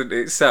incident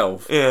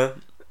itself,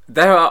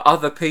 there are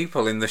other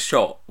people in the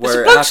shot where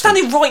there's a bloke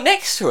standing right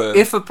next to her.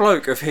 If a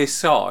bloke of his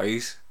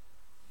size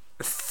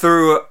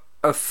threw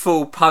a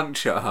full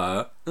punch at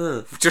her,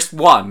 just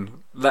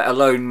one, let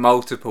alone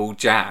multiple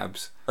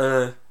jabs,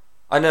 I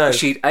know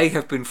she'd A,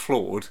 have been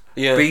floored,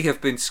 Yeah. B,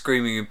 have been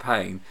screaming in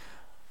pain,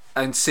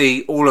 and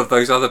C, all of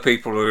those other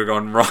people would have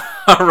gone,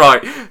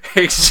 right,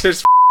 he's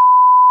just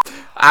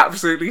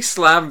absolutely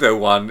slammed her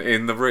one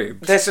in the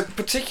ribs. There's a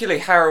particularly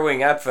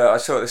harrowing advert I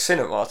saw at the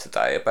cinema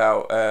today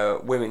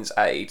about women's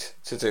aid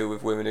to do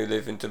with women who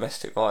live in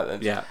domestic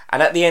violence. Yeah.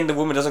 And at the end, the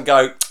woman doesn't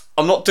go,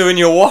 "I'm not doing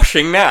your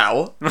washing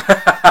now."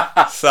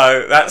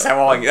 So that's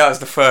how that was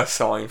the first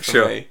sign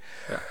for me.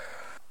 Yeah.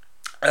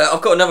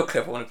 I've got another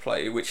clip I want to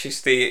play, which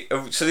is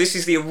this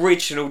is the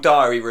original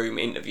diary room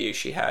interview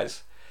she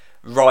has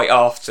right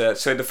after.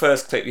 So in the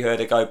first clip you heard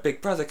her go,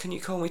 "Big Brother, can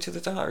you call me to the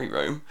diary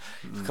room?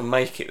 If I can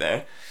make it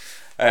there."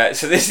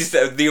 So this is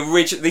the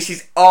original. This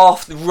is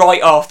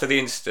right after the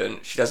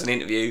incident. She does an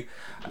interview,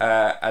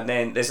 and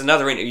then there's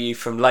another interview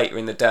from later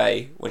in the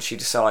day when she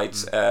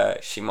decides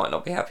she might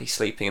not be happy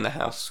sleeping in the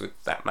house with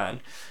that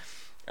man.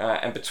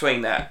 And between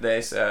that,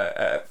 there's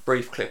a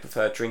brief clip of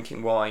her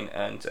drinking wine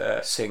and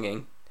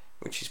singing,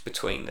 which is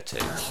between the two.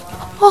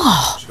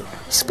 Oh,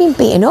 she's been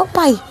beaten up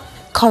by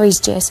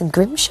Corrie's Jason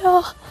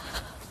Grimshaw.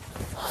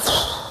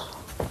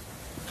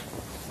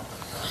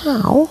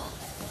 How?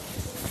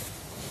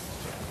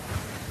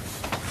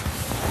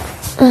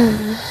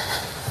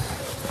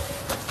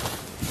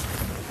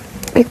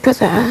 Big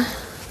Brother.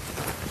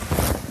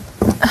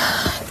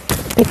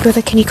 Big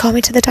Brother, can you call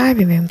me to the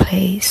diary room,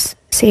 please?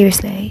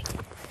 Seriously.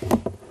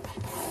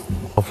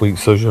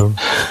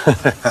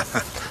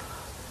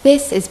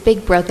 This is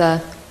Big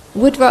Brother.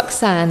 Would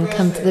Roxanne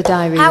come to the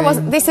diary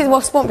room? This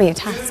won't be a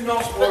task.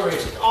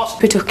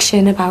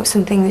 Production about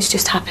something that's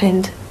just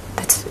happened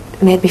that's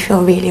made me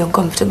feel really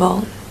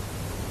uncomfortable.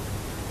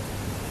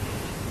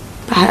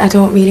 But I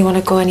don't really want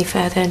to go any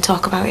further and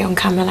talk about it on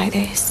camera like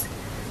this.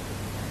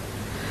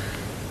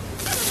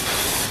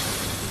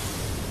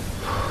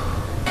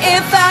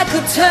 If I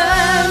could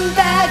turn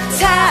back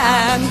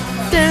time,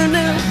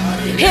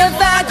 if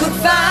I could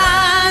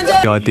find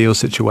The ideal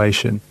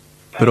situation,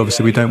 but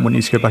obviously we don't want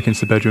you to go back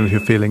into the bedroom if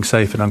you're feeling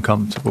safe and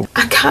uncomfortable.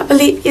 I can't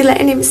believe you're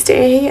letting him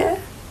stay here.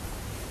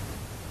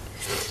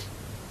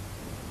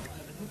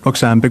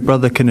 Roxanne, Big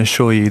Brother can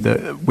assure you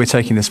that we're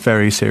taking this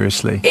very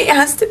seriously. It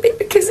has to be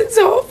because it's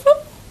awful.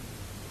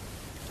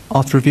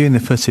 After reviewing the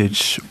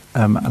footage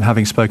and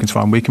having spoken to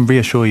Ryan, we can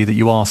reassure you that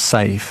you are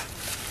safe.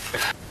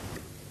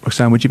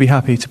 Roxanne, would you be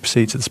happy to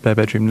proceed to the spare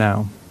bedroom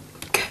now?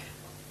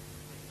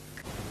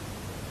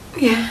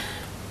 Yeah.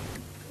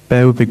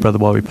 Bear with Big Brother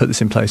while we put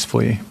this in place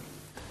for you.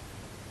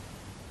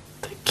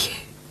 Thank you.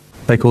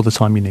 Take all the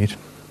time you need.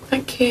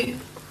 Thank you.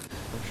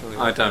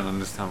 I don't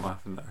understand what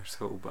happened there at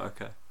all, but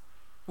okay.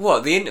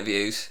 What, the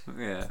interviews?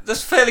 Yeah.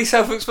 That's fairly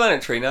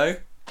self-explanatory, no?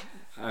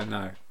 I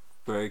know,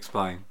 but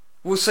explain.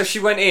 Well, so she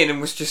went in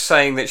and was just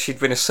saying that she'd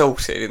been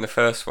assaulted in the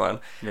first one,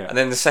 Yeah. and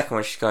then the second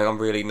one she's going, "I'm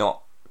really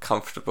not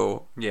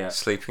comfortable Yeah.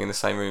 sleeping in the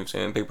same room as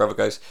him." And Big Brother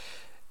goes,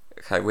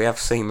 "Okay, we have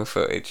seen the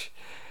footage,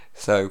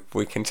 so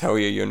we can tell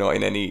you you're not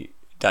in any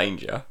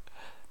danger."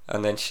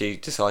 And then she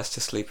decides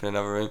to sleep in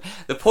another room.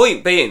 The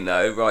point being,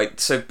 though, right,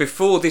 so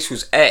before this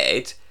was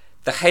aired,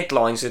 the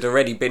headlines had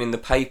already been in the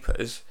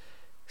papers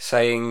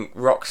saying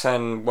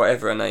Roxanne,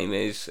 whatever her name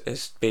is,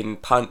 has been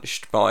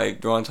punched by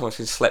Ryan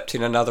Thompson, slept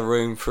in another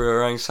room for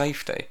her own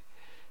safety.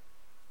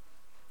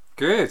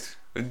 Good.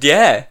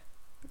 Yeah.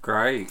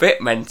 Great.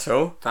 Bit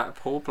mental. That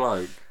poor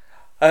bloke.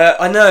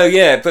 I know,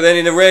 yeah, but then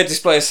in a rare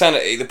display of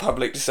sanity, the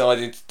public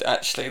decided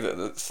actually that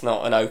that's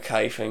not an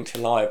okay thing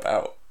to lie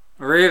about.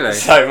 Really?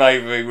 So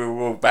maybe we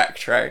will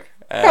backtrack.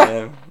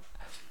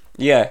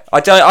 Yeah,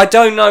 I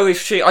don't know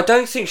if she. I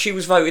don't think she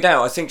was voted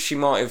out. I think she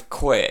might have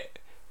quit.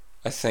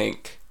 I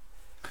think.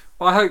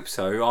 Well, I hope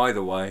so.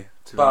 Either way.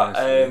 But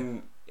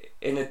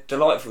in a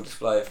delightful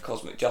display of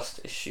cosmic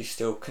justice, she's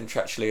still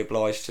contractually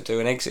obliged to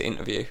do an exit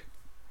interview,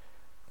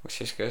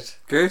 which is good.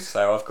 Good.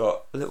 So I've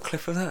got a little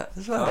clip of that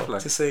as well Lovely.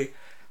 to see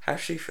how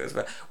she feels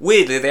about it.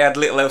 Weirdly, they had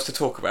little else to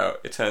talk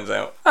about, it turns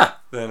out,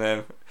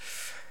 than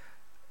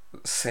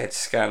said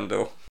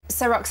scandal.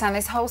 So Roxanne,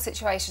 this whole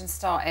situation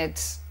started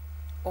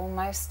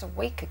almost a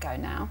week ago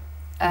now.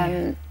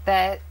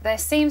 There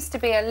seems to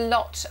be a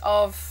lot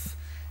of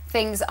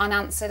things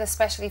unanswered,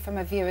 especially from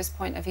a viewer's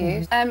point of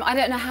view. I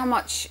don't know how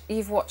much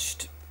you've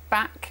watched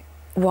back.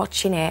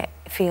 Watching it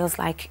feels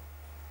like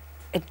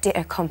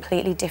a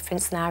completely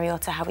different scenario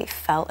to how it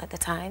felt at the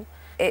time.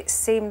 It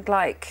seemed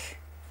like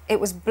it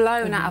was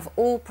blown out of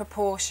all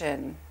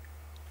proportion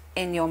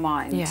in your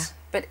mind. Yeah.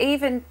 But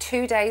even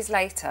 2 days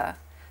later,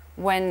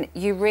 when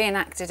you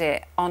reenacted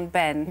it on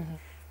Ben,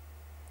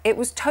 it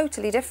was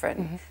totally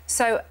different.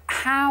 So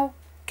how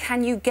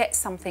can you get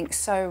something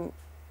so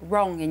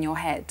wrong in your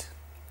head?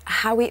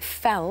 How it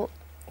felt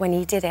when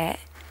he did it,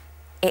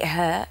 it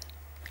hurt.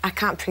 I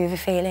can't prove a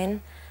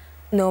feeling.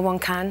 No one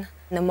can.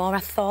 And the more I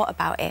thought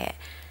about it,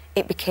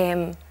 it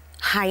became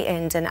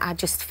heightened, and I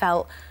just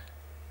felt,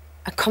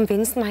 I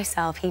convinced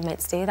myself he meant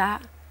to do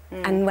that.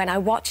 And when I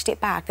watched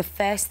it back, the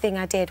first thing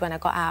I did when I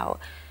got out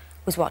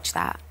was watch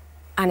that.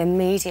 And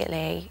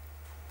immediately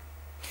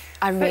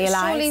I realised...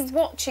 But surely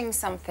watching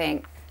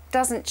something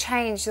doesn't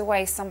change the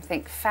way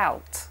something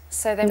felt.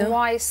 So then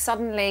why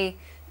suddenly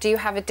do you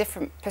have a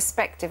different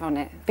perspective on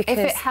it? Because,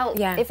 if it helped,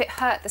 if it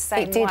hurt the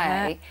same It did way,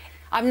 hurt.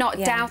 I'm not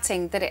Yeah.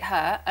 doubting that it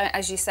hurt,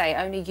 as you say,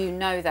 only you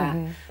know that.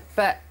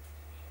 But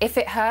if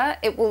it hurt,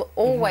 it will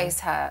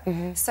always hurt.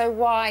 So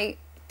why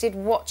did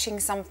watching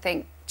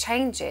something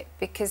change it?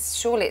 Because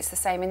surely it's the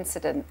same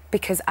incident.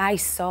 Because I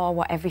saw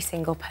what every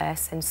single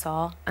person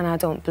saw, and I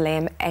don't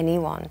blame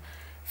anyone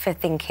for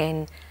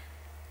thinking,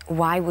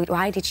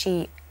 why did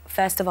she,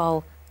 first of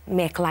all,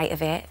 make light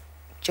of it,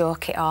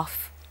 joke it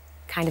off,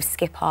 kind of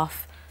skip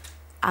off?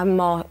 I'm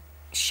more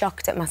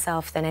shocked at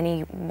myself than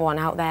anyone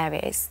out there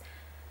is.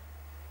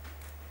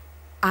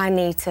 I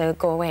need to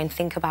go away and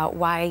think about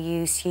why I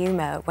use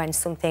humour when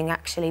something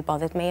actually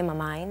bothered me in my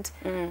mind.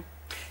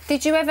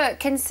 Did you ever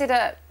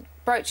consider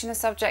broaching the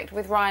subject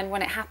with Ryan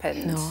when it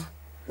happened? No.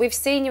 We've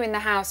seen you in the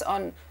house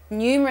on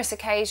numerous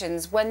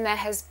occasions when there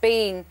has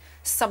been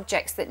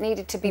subjects that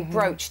needed to be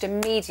broached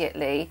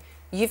immediately.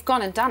 You've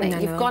gone and done it. No,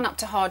 You've no. gone up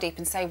to Hardeep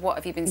and say, what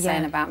have you been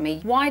saying Yeah. about me?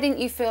 Why didn't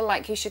you feel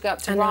like you should go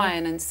up to I know.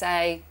 Ryan and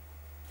say,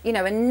 you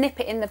know, and nip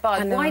it in the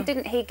bud? I know. Why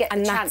didn't he get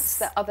And the that's- chance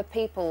that other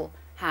people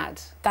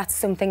had? That's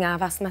something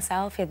I've asked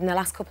myself in the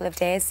last couple of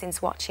days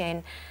since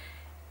watching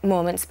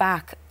Moments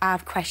Back.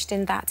 I've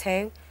questioned that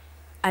too.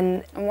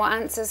 And what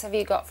answers have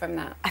you got from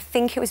that? I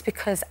think it was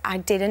because I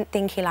didn't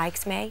think he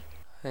liked me.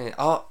 In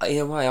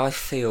a way, I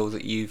feel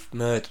that you've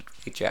murdered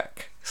me,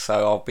 Jack.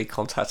 So I'll be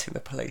contacting the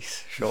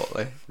police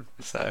shortly.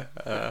 So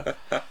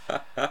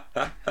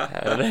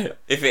and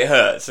if it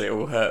hurts, it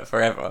will hurt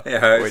forever. It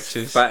hurts which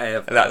is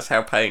forever. That's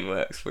how pain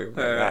works. We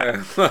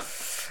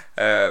that.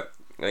 I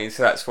mean,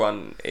 so that's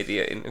one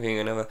idiot interviewing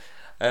another.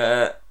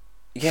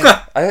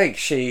 Yeah, I think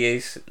she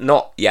is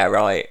not. Yeah,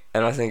 right.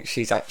 And I think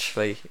she's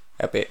actually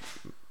a bit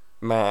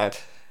mad.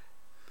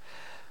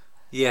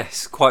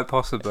 Yes, quite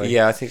possibly.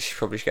 Yeah, I think she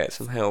probably should get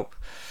some help.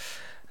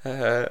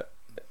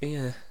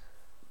 Yeah,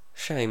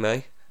 shame,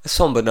 eh? A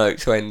sombre note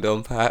to end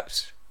on,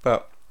 perhaps,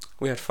 but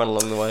we had fun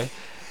along the way.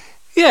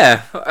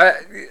 Yeah,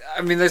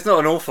 I mean, there's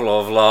not an awful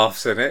lot of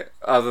laughs in it,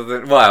 other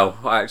than, well,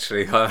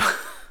 actually,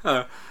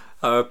 her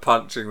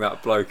punching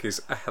that bloke is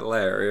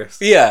hilarious.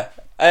 Yeah.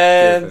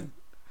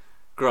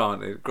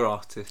 Granted,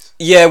 gratis.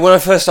 Yeah, when I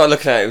first started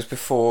looking at it, it was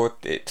before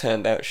it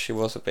turned out she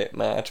was a bit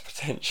mad,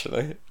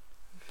 potentially.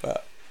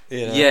 But,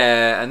 you know.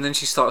 Yeah, and then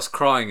she starts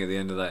crying at the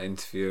end of that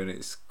interview, and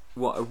it's,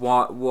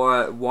 why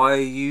are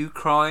you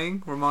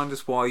crying? Remind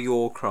us why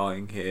you're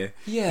crying here.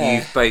 Yeah.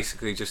 You've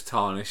basically just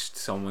tarnished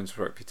someone's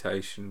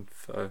reputation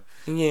for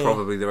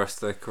probably the rest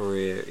of their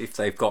career, if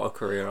they've got a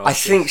career. I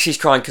think she's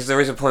crying because there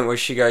is a point where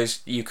she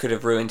goes, you could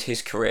have ruined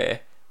his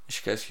career.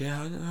 She goes,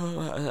 yeah, I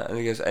know. And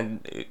he goes,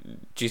 and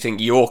do you think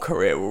your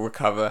career will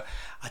recover?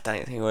 I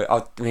don't think it will.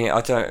 I mean,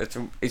 I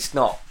don't. It's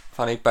not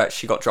funny, but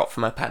she got dropped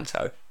from her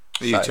panto.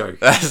 Are you joking?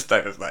 That's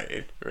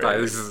devastating.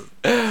 Really.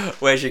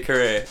 Where's your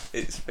career?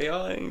 It's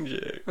behind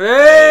you.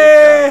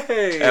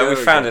 Hey! We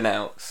found it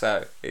out,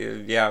 so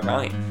yeah,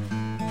 right.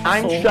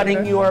 I'm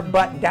shutting your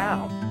butt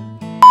down.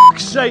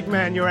 F***'s sake,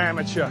 man, you're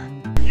amateur.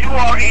 You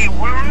are a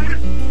rude,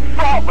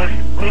 thoughtless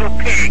little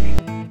pig.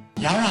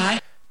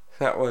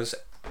 That was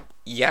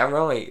Yeah,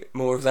 right.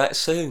 More of that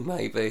soon,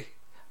 maybe.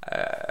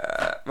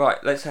 Right,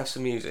 let's have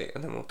some music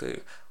and then we'll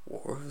do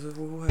War of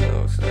the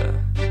Worlds.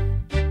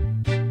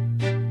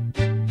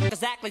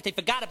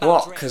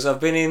 What? Because I've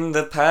been in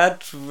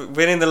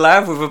the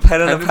lab with a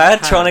pen and a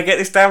pad trying to get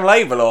this damn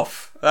label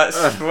off.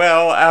 That's,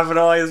 well, haven't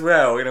I as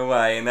well, in a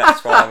way, and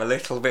that's why I'm a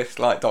little bit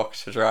like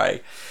Dr.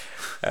 Dre.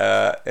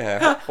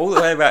 Yeah, all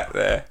the way back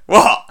there.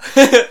 What?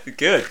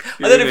 Good. I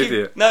don't know if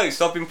you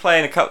noticed, I've been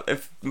playing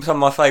some of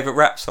my favourite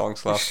rap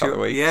songs the last couple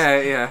of weeks.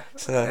 Yeah.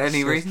 So,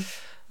 Any reason?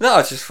 No,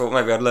 I just thought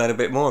maybe I'd learn a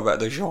bit more about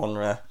the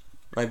genre.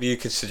 Maybe you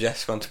could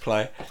suggest one to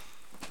play.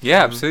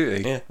 Yeah,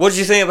 absolutely. Yeah. What did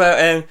you think about...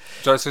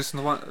 Should I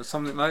listen to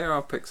something later?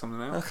 I'll pick something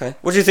out. Okay.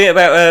 What do you think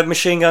about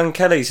Machine Gun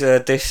Kelly's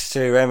diss to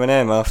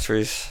Eminem after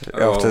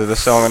the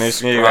song on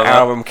his new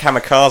album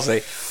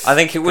Kamikaze? I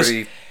think it was...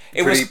 Pretty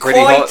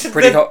hot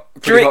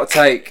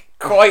take.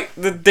 Quite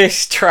the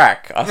diss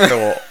track, I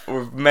thought,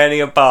 with many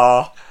a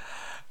bar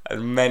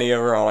and many a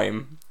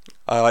rhyme.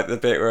 I like the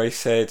bit where he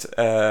said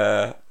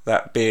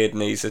that beard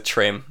needs a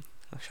trim,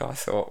 which I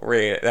thought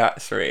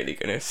that's really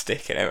going to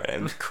stick in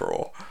Eminem's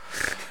craw.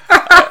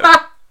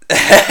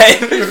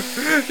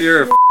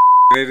 You're a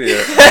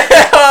idiot.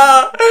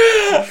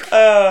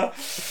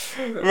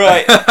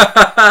 Right,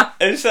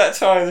 it's that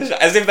time of the show.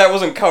 As if that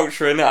wasn't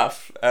culture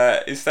enough,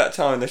 it's that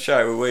time of the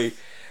show where we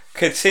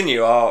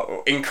continue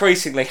our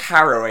increasingly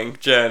harrowing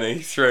journey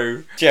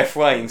through Jeff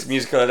Wayne's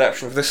musical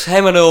adaptation of the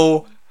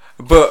seminal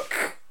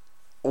book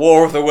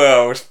War of the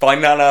Worlds by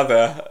none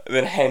other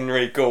than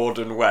Henry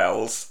Gordon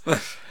Wells.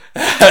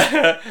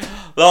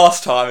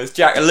 Last time, as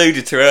Jack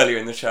alluded to earlier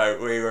in the show,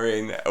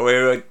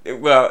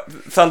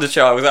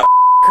 Thunderchild was up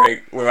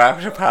creek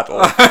without a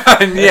paddle.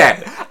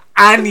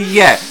 and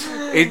yet,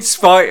 in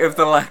spite of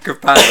the lack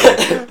of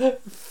paddle,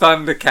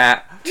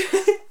 Thundercat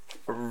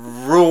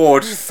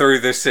roared through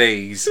the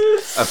seas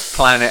of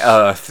planet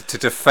Earth to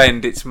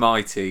defend its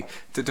mighty,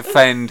 to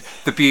defend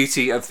the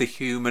beauty of the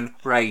human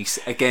race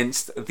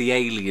against the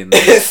aliens.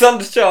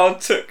 Thunderchild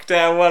took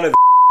down one of the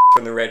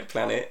from the red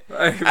planet,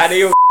 and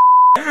he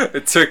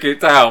took it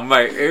down,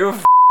 mate. He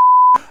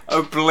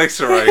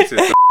obliterated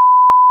the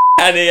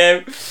and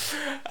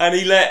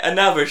he let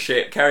another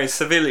ship carrying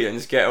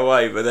civilians get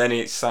away, but then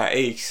he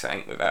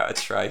sank without a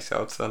trace.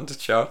 Old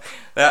Thunderchild.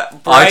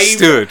 I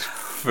stood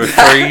for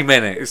 3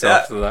 minutes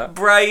after that.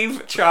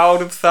 Brave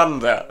child of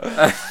thunder.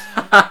 But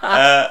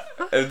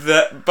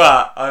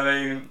I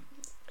mean,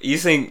 you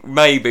think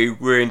maybe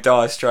we're in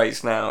dire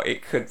straits now?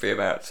 It could be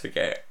about to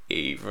get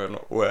even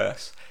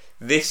worse.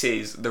 This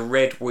is the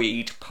Red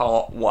Weed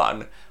Part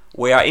 1.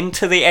 We are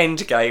into the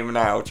end game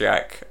now,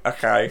 Jack.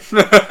 Okay.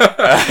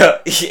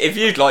 If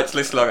you'd like to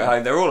listen along at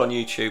home, they're all on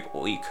YouTube,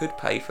 or you could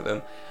pay for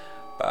them.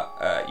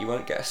 But you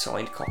won't get a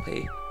signed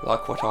copy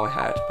like what I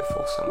had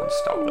before someone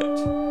stole it.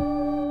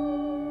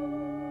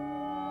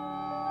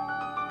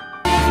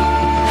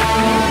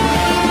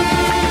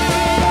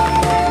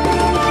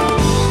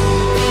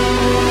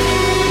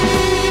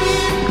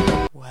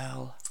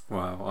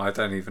 Wow, I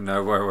don't even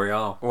know where we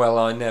are. Well,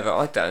 I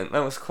don't.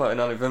 That was quite an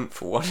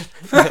uneventful one.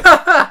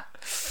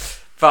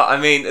 But, I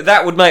mean,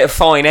 that would make a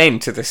fine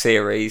end to the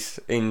series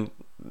in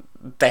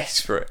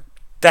desperate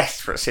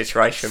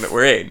situation that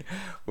we're in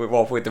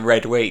with the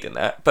Red Weed and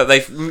that. But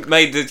they've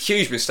made the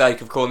huge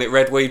mistake of calling it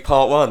Red Weed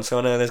Part 1, so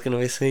I know there's going to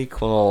be a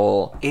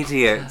sequel.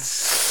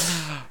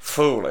 Idiots.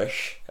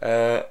 Foolish.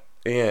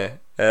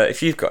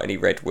 If you've got any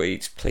red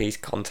weeds, please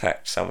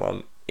contact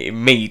someone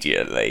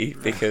immediately,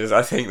 because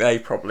I think they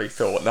probably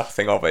thought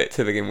nothing of it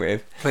to begin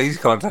with. Please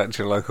contact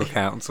your local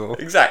council.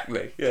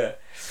 Exactly, yeah.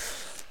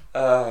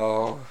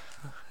 Oh,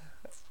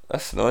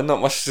 that's annoying.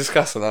 Not much to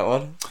discuss on that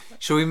one.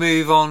 Shall we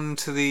move on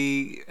to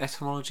the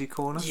etymology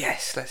corner?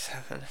 Yes, let's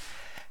have an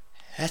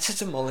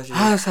etymology.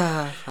 I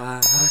can't.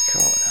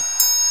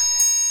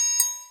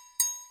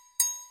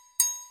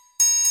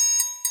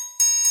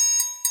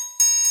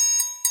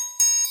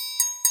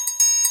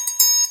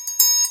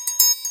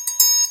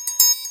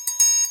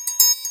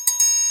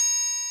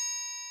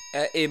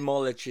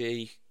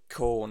 Etymology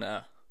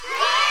corner.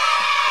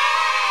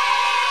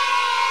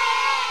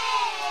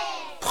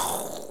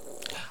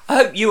 I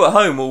hope you at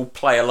home will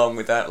play along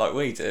with that like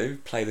we do.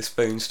 Play the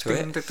spoons to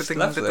it. It's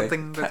lovely.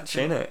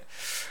 Catchy, innit?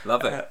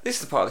 Love it. This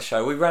is the part of the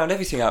show we round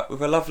everything up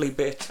with a lovely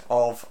bit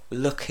of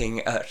looking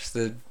at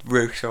the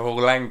root of all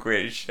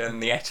language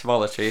and the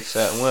etymology of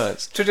certain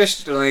words.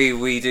 Traditionally,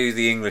 we do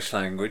the English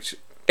language.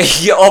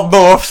 Yeah,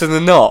 more often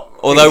than not.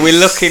 Although we're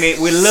looking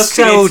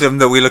seldom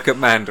that we look at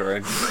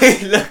Mandarin.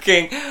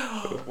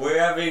 We're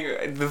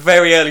having the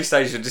very early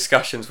stages of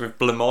discussions with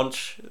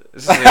blancmange to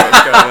see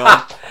what's going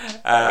on,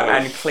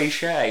 and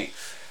cliche.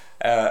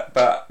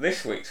 But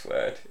this week's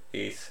word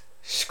is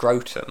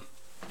scrotum.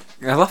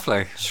 Yeah,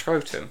 lovely.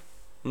 Scrotum,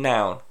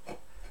 noun.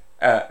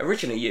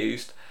 Originally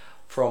used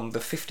from the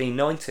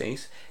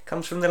 1590s,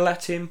 comes from the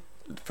Latin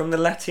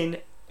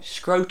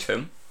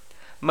scrotum.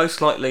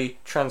 Most likely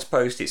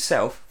transposed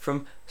itself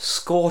from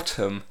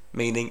scrotum,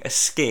 meaning a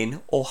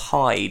skin or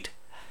hide.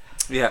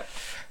 Yeah.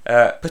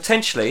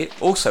 Potentially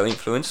also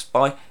influenced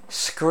by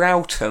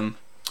scrotum.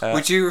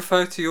 Would you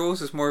refer to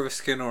yours as more of a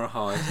skin or a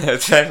hide?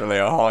 Definitely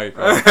a hide.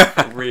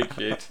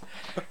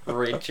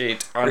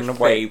 rigid,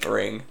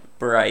 unwavering,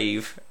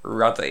 brave,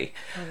 ruddy.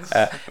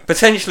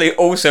 Potentially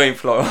also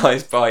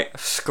influenced by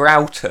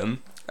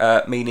scrotum,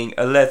 meaning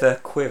a leather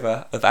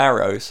quiver of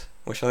arrows,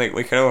 which I think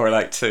we can all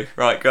relate to.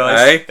 Right, guys?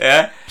 Hey.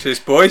 Yeah? Cheers,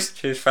 boys.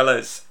 Cheers,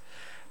 fellas.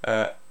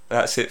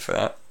 That's it for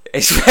that.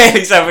 It's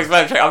fairly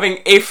self-explanatory. I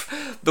think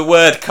if the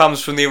word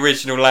comes from the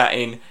original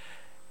Latin,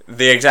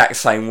 the exact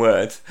same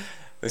word,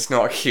 there's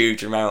not a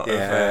huge amount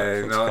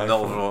of... not a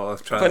lot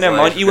of translation. But never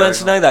mind, you learn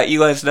to know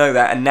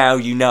that, and now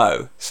you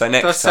know. So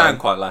next time... It does sound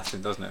quite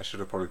Latin, doesn't it? I should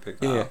have probably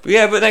picked that up.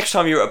 Yeah, but next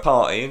time you're at a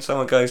party and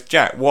someone goes,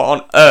 Jack, what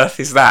on earth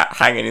is that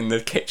hanging in the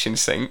kitchen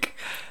sink?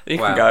 You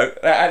can go,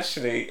 that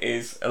actually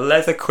is a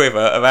leather quiver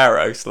of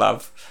arrows,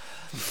 love.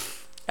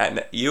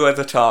 And you are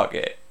the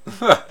target.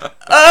 No,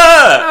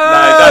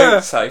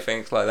 don't say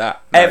things like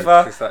that.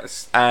 Ever.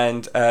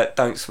 And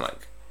don't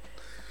smoke.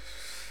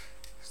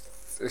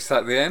 Is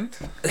that the end?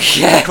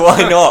 Yeah,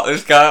 why not?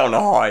 Let's go out on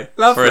a high.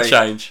 Lovely. For a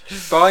change.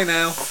 Bye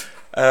now.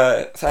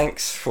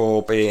 Thanks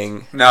for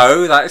being...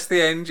 No, that's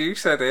the end. You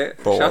said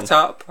it. Born. Shut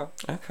up.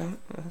 Okay.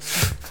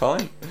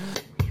 Fine.